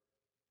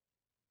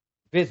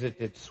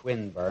 visited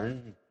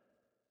Swinburne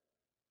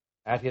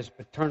at his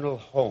paternal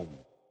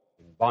home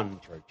in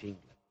Bonchurch,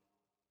 England.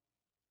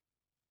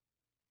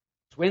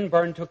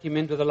 Swinburne took him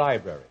into the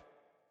library,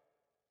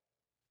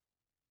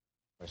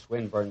 where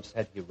Swinburne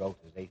said he wrote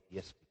his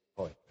atheistic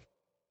poetry.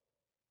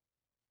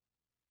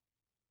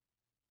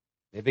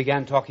 They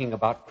began talking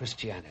about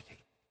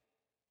Christianity.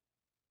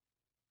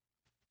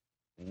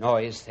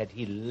 Noyes said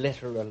he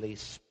literally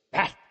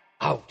spat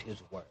out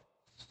his words.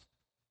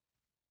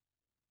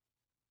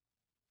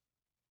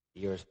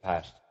 Years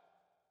passed.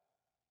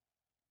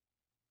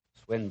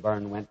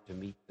 Swinburne went to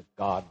meet the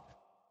God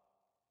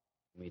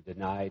whom he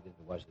denied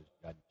and was his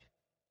judge.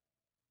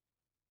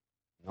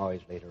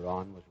 Noyes later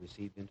on was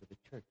received into the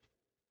church.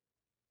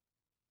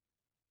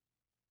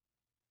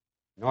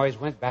 Noyes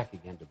went back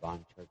again to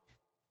Bonchurch,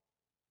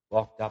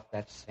 walked up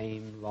that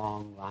same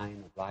long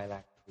line of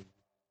lilac trees.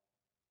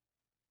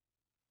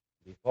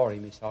 Before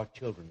him he saw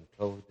children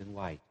clothed in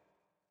white.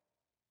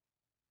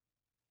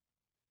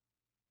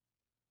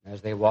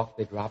 As they walked,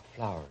 they dropped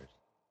flowers.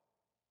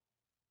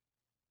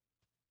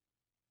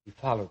 He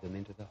followed them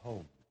into the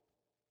home.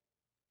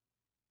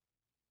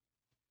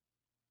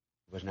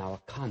 It was now a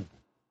convent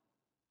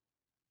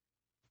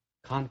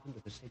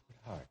of the Sacred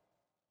Heart.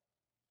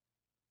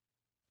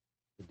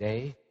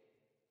 Today,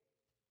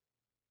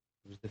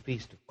 it was the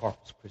feast of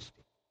Corpus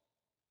Christi,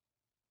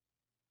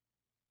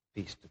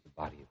 feast of the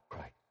body of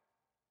Christ.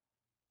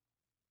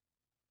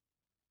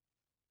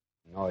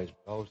 Noyes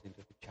goes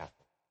into the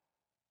chapel.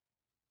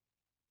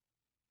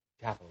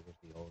 The chapel was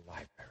the old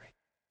library.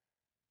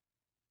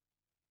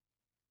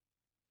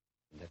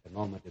 And at the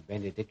moment of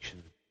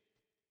benediction,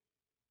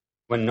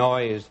 when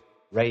Noyes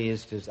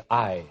raised his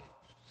eyes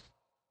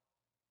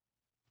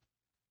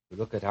to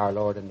look at our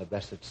Lord in the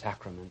Blessed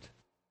Sacrament,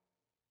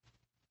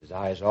 his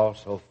eyes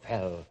also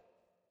fell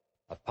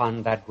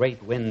upon that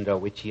great window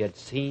which he had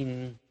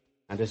seen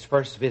on his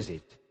first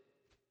visit.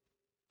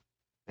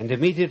 And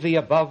immediately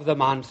above the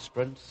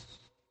monstrance,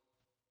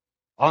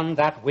 on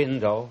that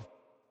window,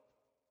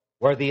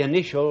 were the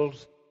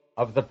initials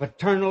of the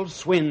paternal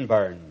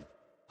Swinburne,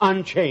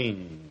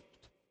 unchanged,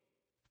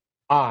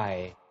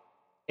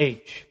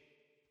 I-H-S,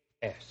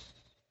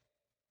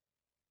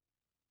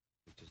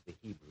 which is the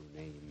Hebrew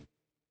name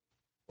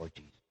for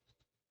Jesus.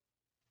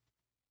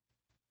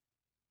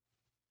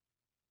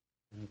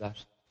 And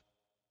thus,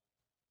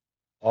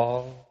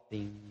 all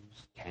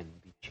things can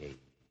be changed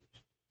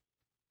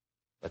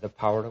by the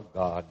power of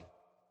God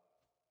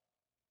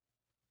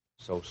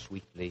so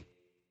sweetly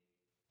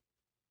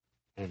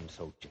and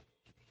so gently.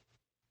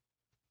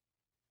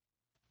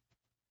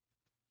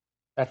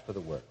 That for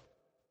the world.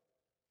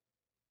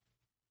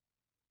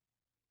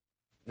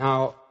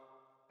 Now,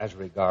 as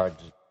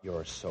regards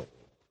your soul.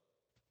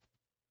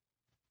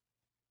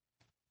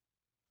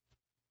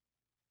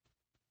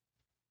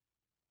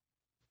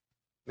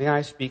 May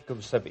I speak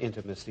of some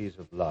intimacies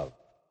of love?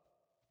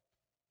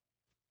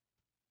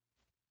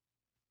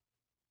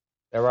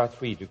 There are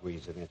 3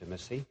 degrees of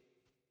intimacy.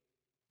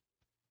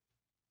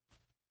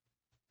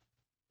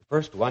 The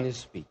first one is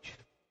speech.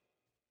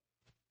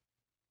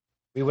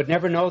 We would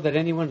never know that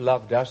anyone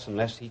loved us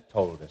unless he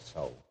told us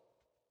so.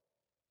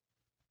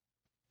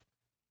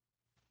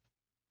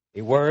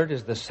 A word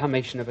is the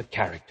summation of a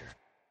character.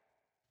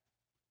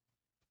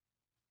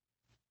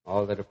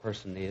 All that a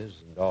person is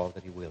and all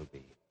that he will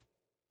be.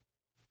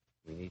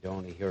 We need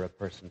only hear a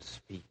person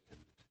speak and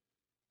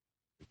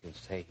we can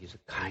say he's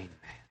a kind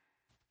man,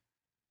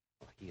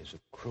 or he is a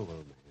cruel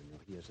man, or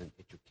he is an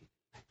educated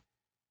man.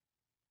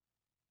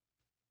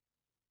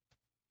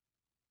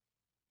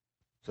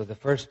 So the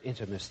first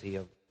intimacy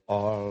of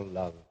all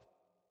love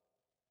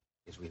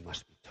is we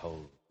must be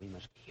told, we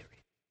must hear it.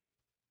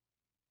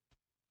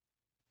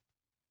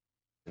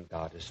 And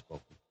God has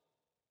spoken.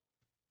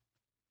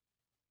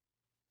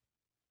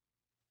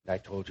 And I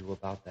told you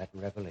about that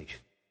in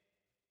Revelation.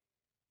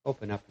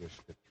 Open up your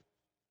scripture.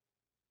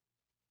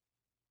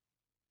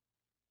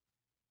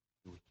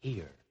 You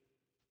hear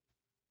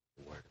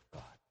the word of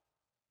God.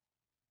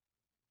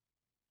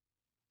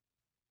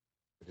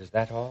 But is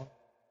that all?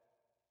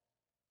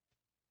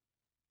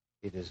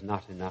 It is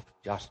not enough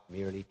just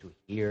merely to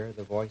hear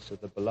the voice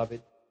of the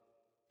beloved.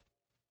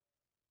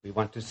 We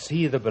want to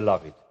see the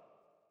beloved.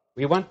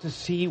 We want to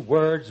see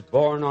words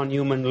born on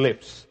human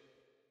lips.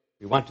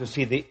 We want to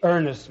see the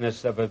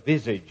earnestness of a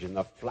visage and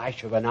the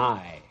flash of an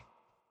eye.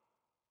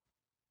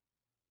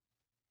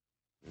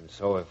 And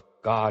so if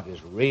God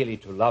is really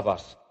to love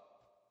us,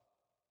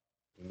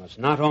 He must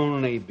not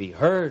only be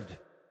heard,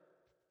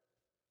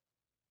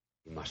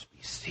 He must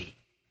be seen.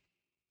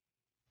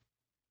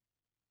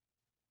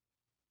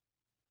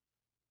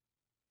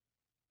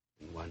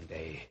 And one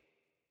day,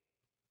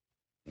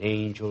 an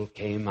angel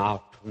came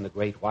out from the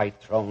great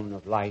white throne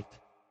of light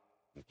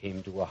and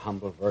came to a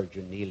humble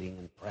virgin kneeling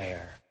in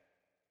prayer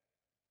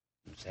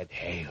and said,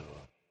 "Hail,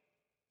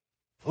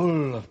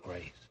 full of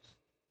grace."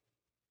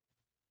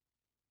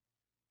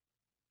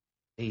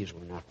 These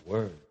were not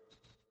words.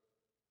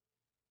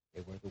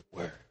 They were the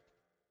Word.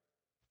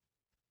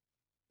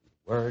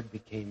 The Word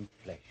became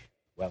flesh,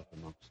 dwelt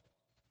amongst us.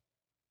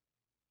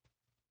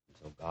 And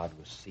so God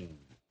was seen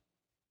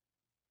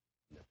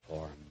in the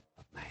form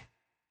of man.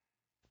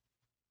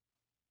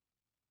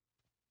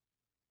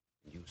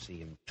 And you see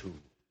Him too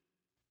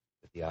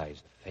with the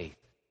eyes of faith.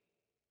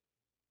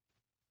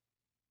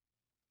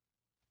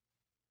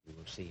 You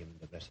will see Him in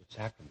the Blessed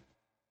Sacrament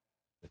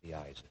with the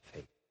eyes of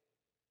faith.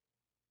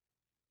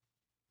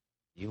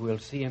 You will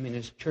see Him in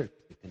His church,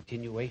 the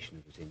continuation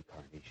of His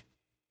incarnation.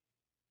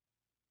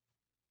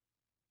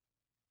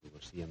 You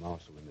will see Him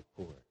also in the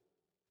poor.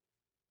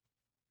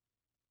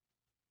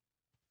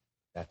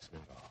 That's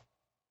not all.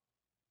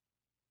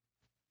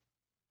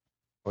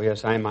 Oh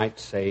yes, I might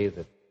say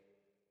that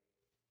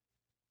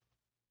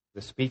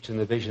the speech and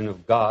the vision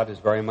of God is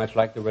very much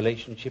like the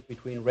relationship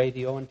between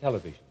radio and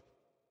television.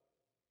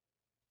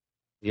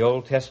 The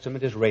Old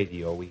Testament is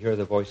radio. We hear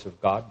the voice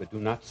of God but do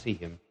not see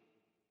Him.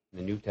 And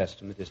the New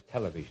Testament is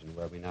television,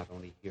 where we not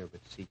only hear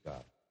but see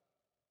God.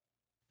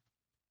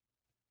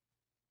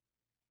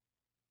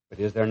 But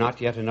is there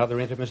not yet another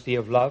intimacy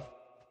of love,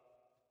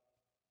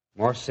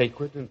 more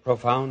sacred and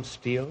profound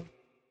still?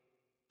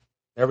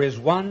 There is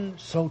one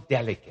so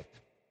delicate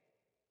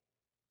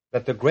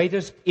that the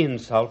greatest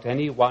insult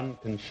anyone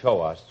can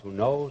show us who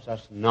knows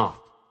us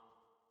not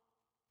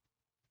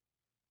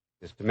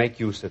is to make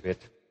use of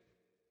it.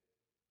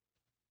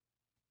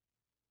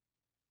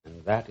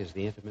 And that is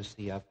the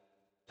intimacy of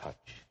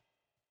touch.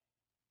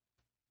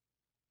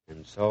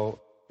 And so,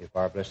 if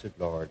our blessed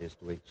Lord is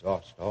to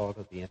exhaust all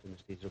of the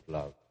intimacies of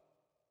love,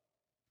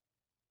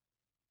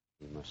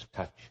 He must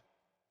touch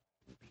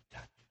and be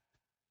touched.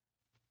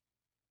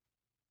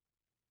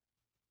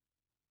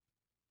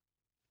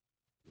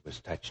 He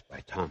was touched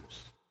by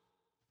Thomas,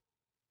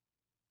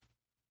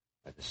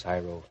 by the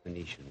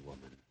Syro-Phoenician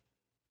woman,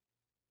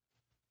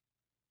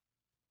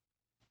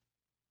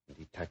 and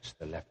He touched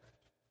the leper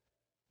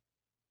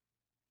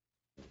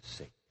and the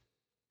sick.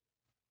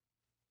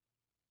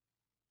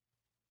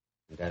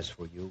 And as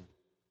for you,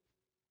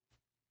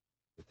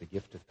 if the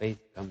gift of faith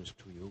comes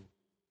to you,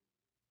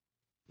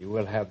 you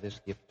will have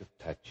this gift of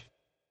touch,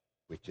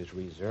 which is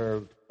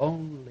reserved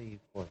only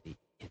for the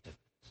intimates.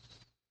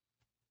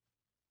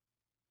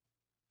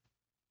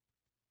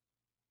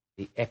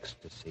 The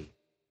ecstasy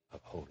of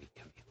Holy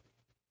Communion.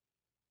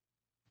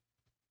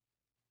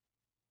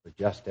 For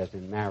just as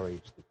in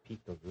marriage the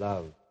peak of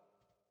love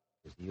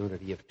is the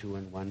unity of two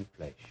in one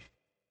flesh,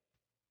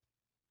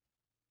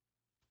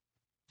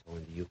 so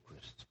in the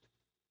Eucharist,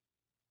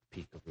 the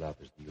peak of love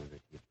is the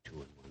unity of two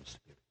in one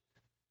spirit.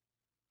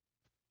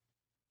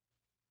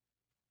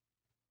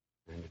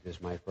 And it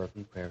is my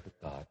fervent prayer to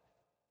God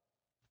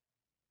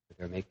that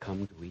there may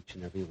come to each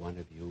and every one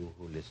of you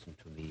who listen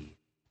to me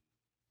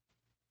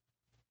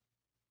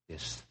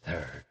this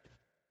third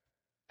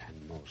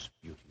and most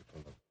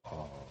beautiful of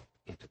all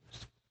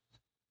intimacies.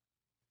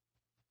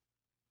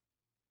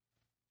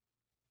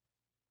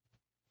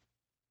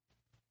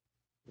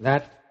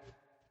 That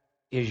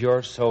is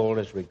your soul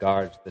as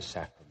regards the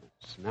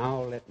sacraments.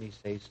 Now let me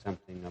say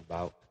something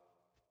about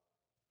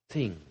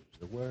things,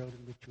 the world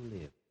in which you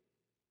live.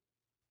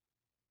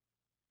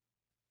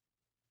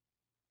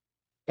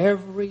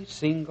 Every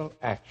single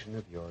action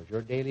of yours,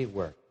 your daily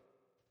work,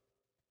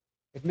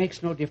 it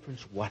makes no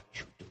difference what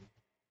you do.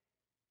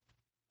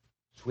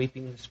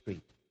 Sweeping the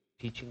street,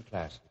 teaching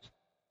classes.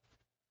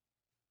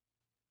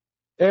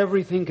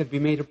 Everything could be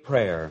made a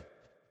prayer.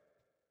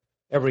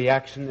 Every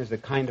action is a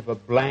kind of a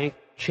blank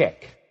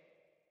check.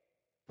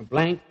 A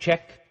blank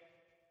check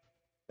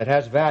that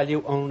has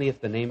value only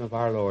if the name of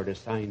our Lord is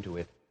signed to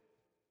it.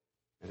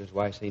 That is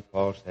why St.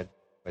 Paul said,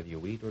 whether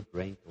you eat or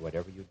drink or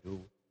whatever you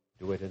do,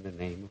 do it in the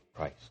name of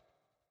Christ.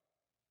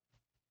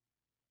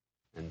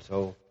 And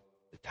so,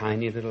 the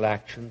tiny little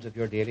actions of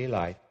your daily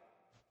life,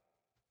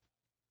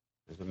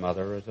 as a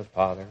mother, as a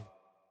father,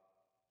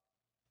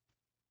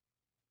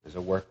 as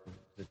a workman,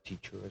 as a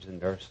teacher, as a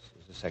nurse,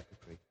 as a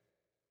secretary,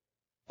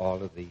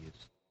 all of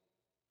these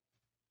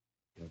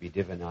can be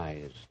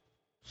divinized,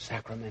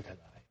 sacramentalized,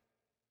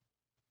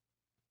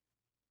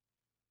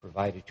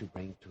 provided you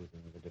bring to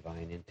them the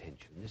divine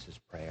intention. This is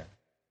prayer,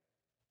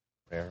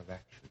 prayer of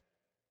action.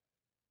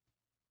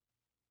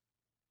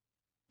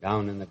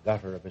 Down in the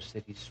gutter of a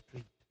city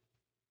street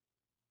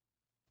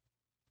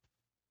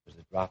was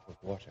a drop of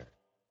water,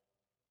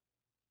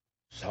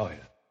 soil,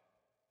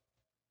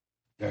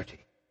 dirty,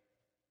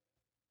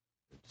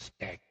 and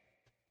stagnant.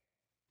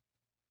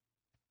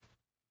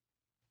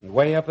 And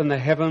way up in the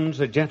heavens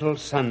a gentle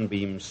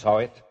sunbeam saw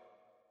it,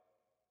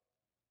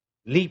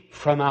 leap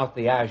from out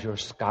the azure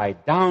sky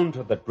down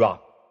to the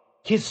drop,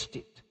 kissed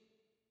it,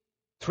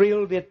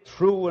 thrilled it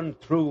through and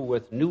through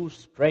with new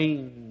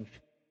strange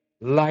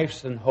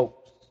lives and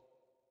hopes,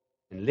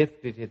 and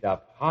lifted it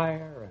up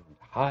higher and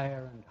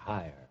higher and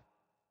higher,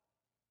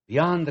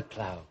 beyond the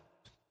clouds,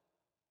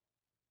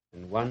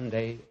 and one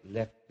day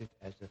left it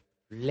as a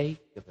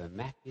flake of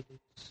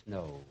immaculate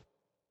snow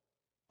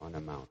on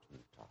a mountain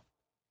top.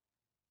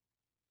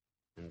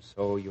 And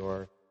so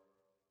your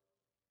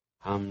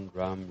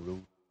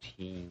humdrum,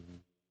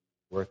 routine,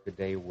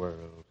 workaday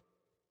world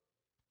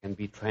can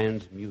be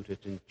transmuted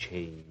and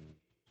changed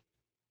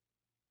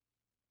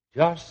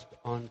just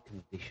on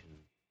condition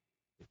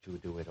that you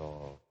do it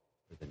all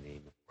for the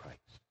name of Christ.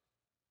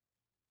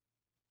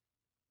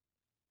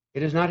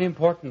 It is not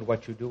important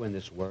what you do in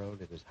this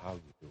world, it is how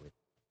you do it.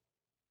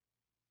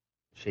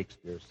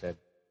 Shakespeare said,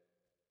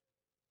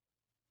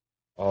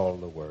 all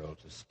the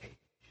world's a stage.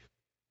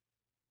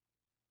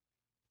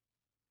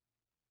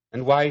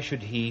 And why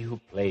should he who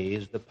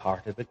plays the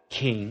part of a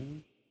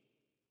king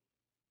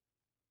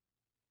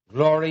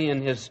glory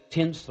in his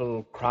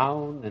tinsel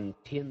crown and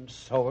tin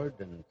sword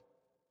and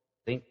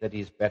think that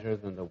he's better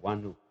than the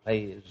one who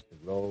plays the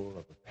role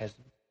of a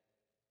peasant?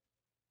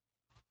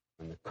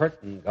 When the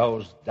curtain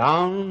goes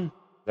down,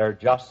 they're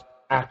just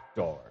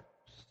actors.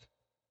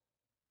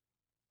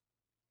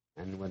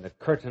 And when the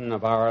curtain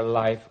of our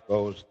life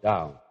goes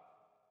down,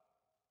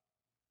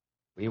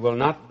 we will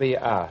not be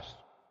asked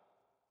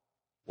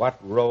what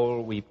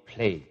role we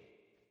played.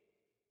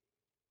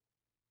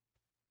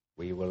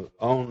 We will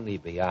only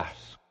be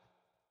asked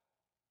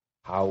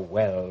how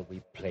well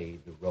we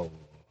played the role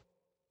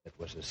that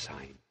was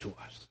assigned to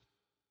us.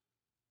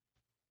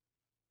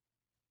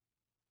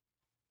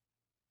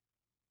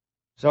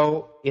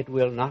 So it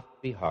will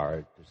not be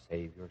hard to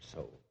save your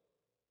soul.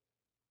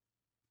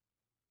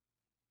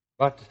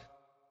 But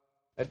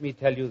let me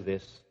tell you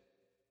this.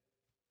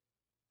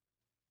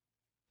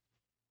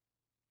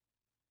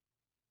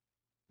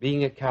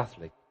 Being a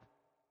Catholic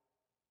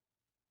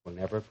will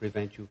never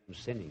prevent you from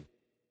sinning.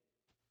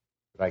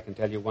 But I can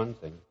tell you one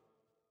thing.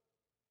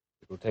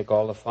 It will take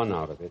all the fun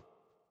out of it.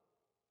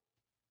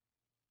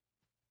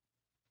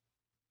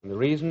 And the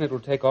reason it will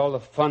take all the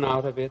fun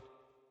out of it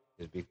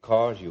is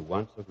because you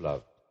once have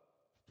loved.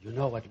 You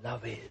know what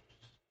love is.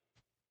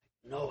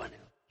 No one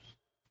else.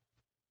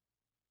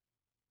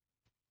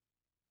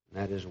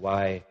 And that is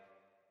why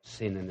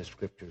sin in the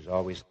Scriptures is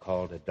always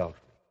called adultery.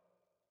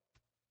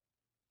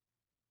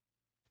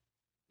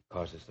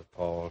 Because it's a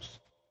false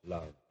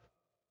love.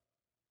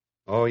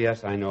 Oh,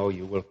 yes, I know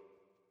you will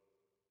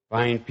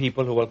find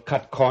people who will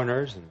cut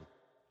corners and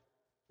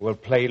who will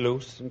play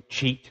loose and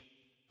cheat,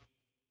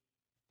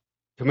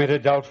 commit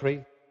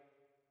adultery,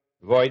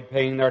 avoid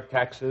paying their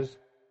taxes,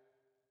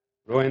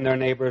 ruin their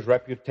neighbor's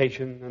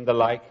reputation and the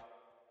like.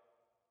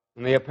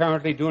 And they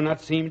apparently do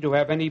not seem to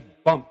have any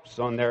bumps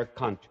on their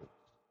conscience.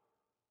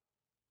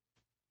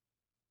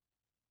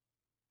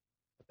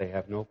 But they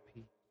have no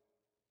peace.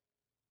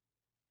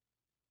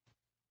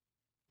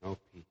 No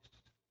peace.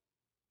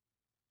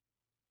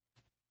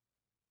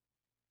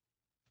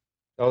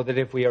 So that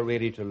if we are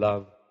really to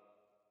love,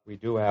 we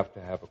do have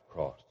to have a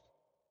cross.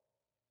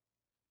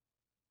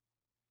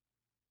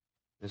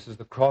 This is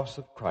the cross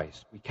of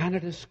Christ. We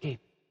cannot escape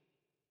it.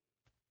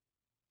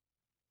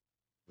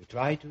 We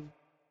try to.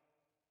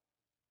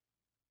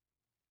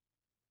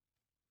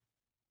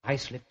 I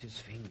slipped his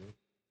finger.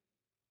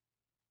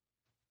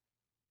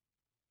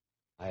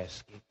 I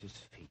escaped his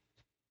feet.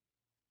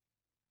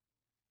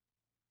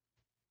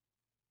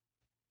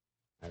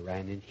 I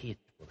ran and hid,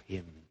 for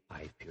him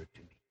I feared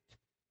to meet.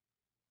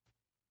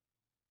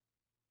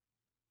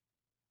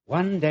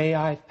 One day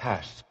I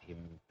passed him,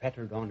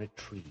 fettered on a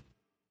tree.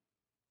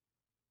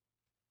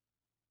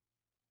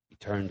 He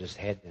turned his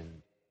head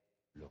and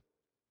looked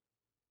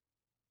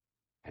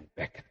and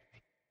beckoned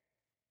me.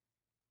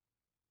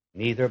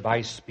 Neither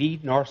by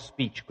speed nor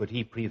speech could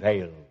he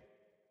prevail.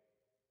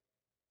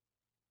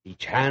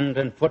 Each hand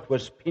and foot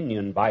was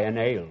pinioned by a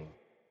nail.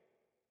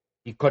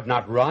 He could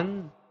not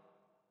run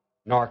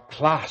nor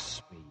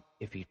clasp me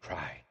if he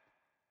tried,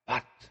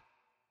 but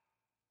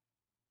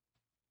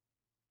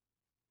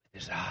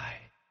with his eye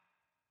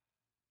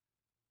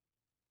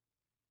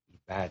he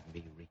bade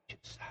me reach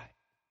its side.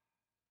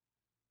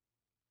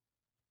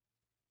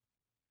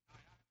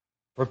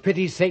 For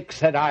pity's sake,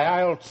 said I,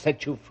 I'll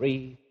set you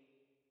free.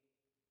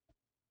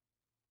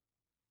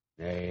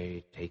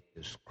 Nay, take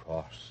this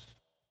cross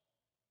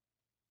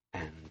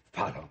and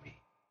follow me.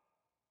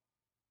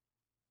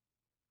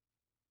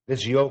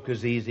 This yoke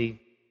is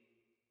easy,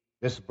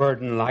 this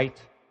burden light,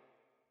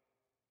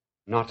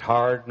 not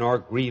hard nor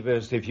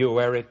grievous if you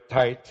wear it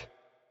tight.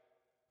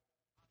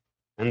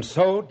 And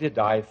so did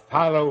I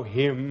follow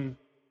him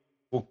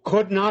who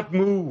could not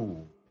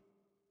move,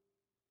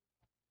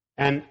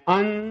 an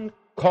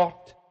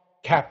uncaught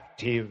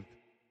captive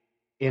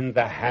in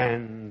the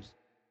hands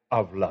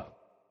of love.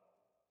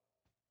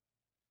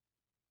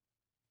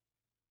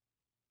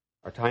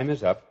 Our time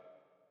is up.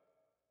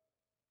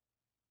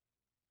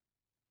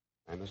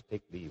 I must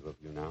take leave of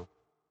you now.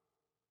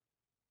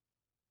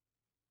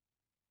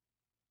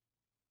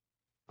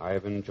 I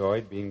have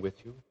enjoyed being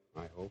with you.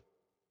 I hope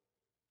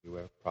you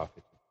have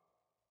profited.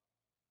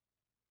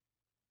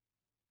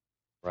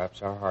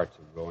 Perhaps our hearts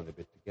have grown a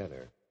bit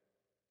together.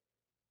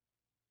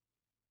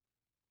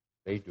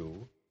 They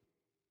do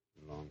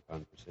in long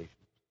conversations.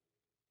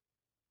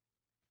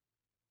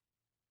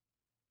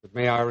 But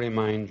may I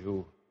remind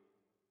you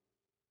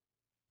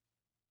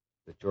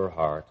that your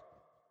heart,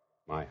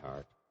 my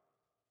heart,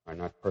 are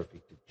not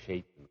perfect in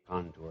shape and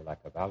contour like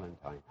a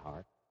Valentine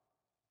heart.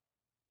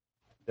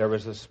 There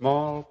is a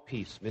small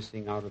piece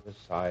missing out of the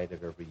side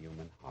of every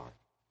human heart.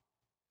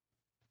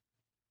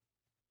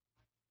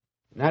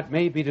 And that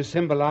may be to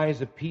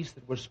symbolize a piece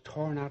that was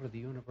torn out of the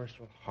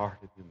universal heart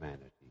of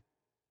humanity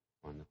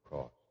on the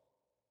cross.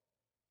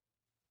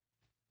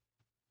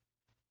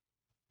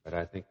 But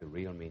I think the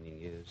real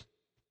meaning is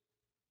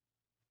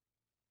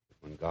that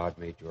when God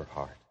made your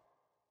heart,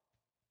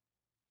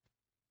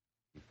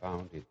 He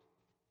found it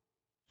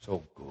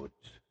so good,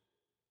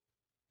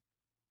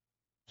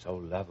 so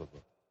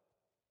lovable,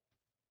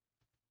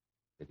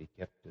 that He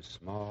kept a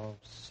small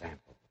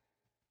sample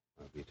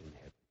of it in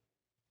heaven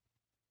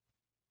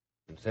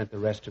and sent the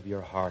rest of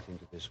your heart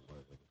into this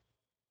world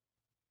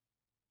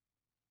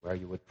where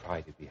you would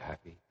try to be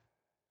happy,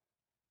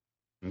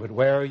 but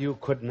where you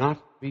could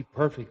not be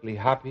perfectly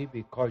happy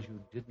because you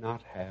did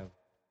not have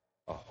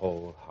a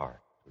whole heart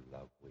to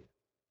love with.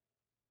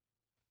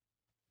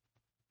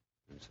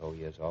 And so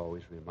He has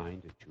always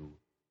reminded you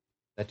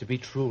that to be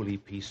truly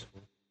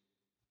peaceful,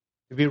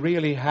 to be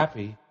really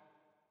happy,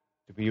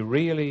 to be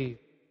really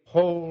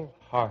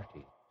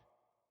wholehearted,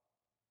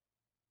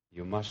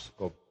 you must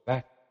go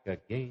back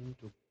again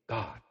to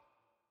God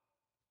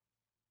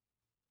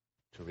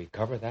to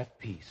recover that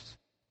peace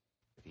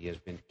that He has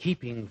been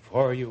keeping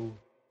for you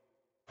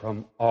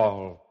from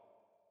all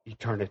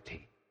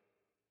eternity.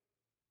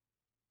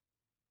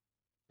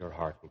 Your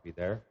heart will be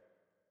there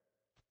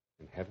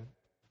in heaven,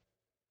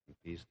 and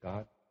please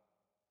God.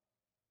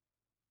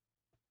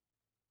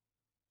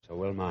 So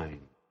will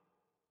mine.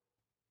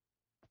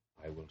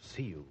 I will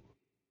see you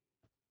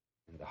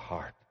in the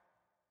heart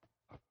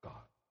of God.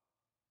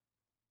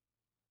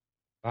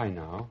 Bye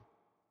now,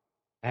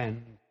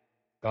 and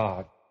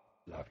God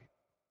love you.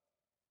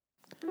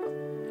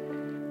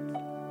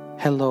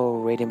 Hello,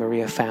 Radio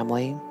Maria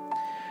family.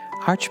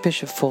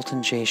 Archbishop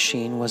Fulton J.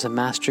 Sheen was a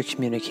master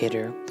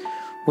communicator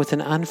with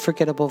an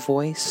unforgettable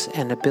voice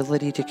and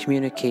ability to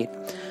communicate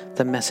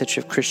the message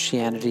of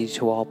Christianity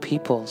to all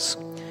peoples.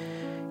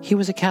 He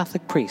was a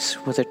Catholic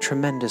priest with a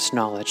tremendous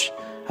knowledge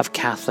of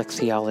Catholic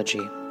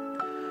theology.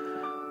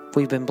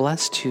 We've been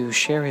blessed to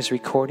share his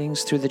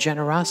recordings through the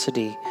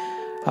generosity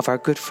of our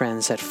good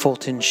friends at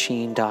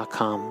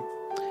FultonSheen.com.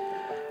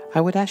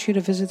 I would ask you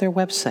to visit their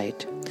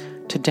website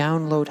to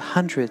download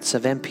hundreds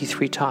of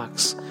MP3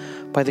 talks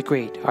by the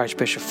great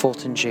Archbishop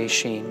Fulton J.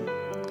 Sheen.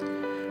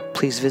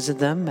 Please visit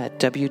them at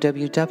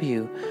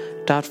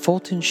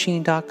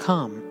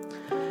www.FultonSheen.com,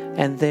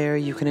 and there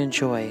you can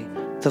enjoy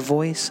the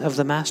voice of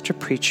the master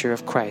preacher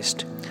of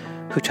Christ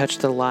who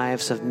touched the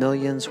lives of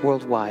millions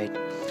worldwide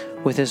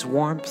with his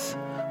warmth,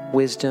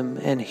 wisdom,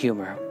 and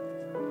humor.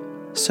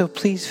 So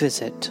please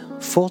visit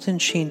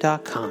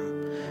FultonSheen.com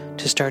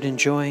to start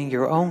enjoying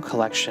your own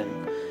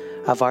collection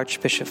of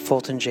Archbishop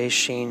Fulton J.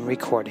 Sheen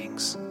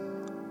recordings.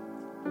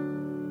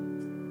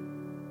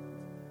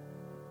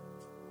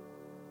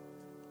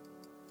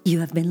 You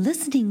have been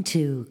listening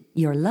to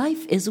Your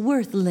Life is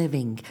Worth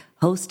Living,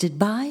 hosted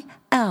by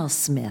Al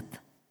Smith,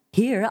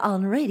 here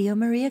on Radio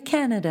Maria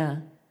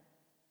Canada.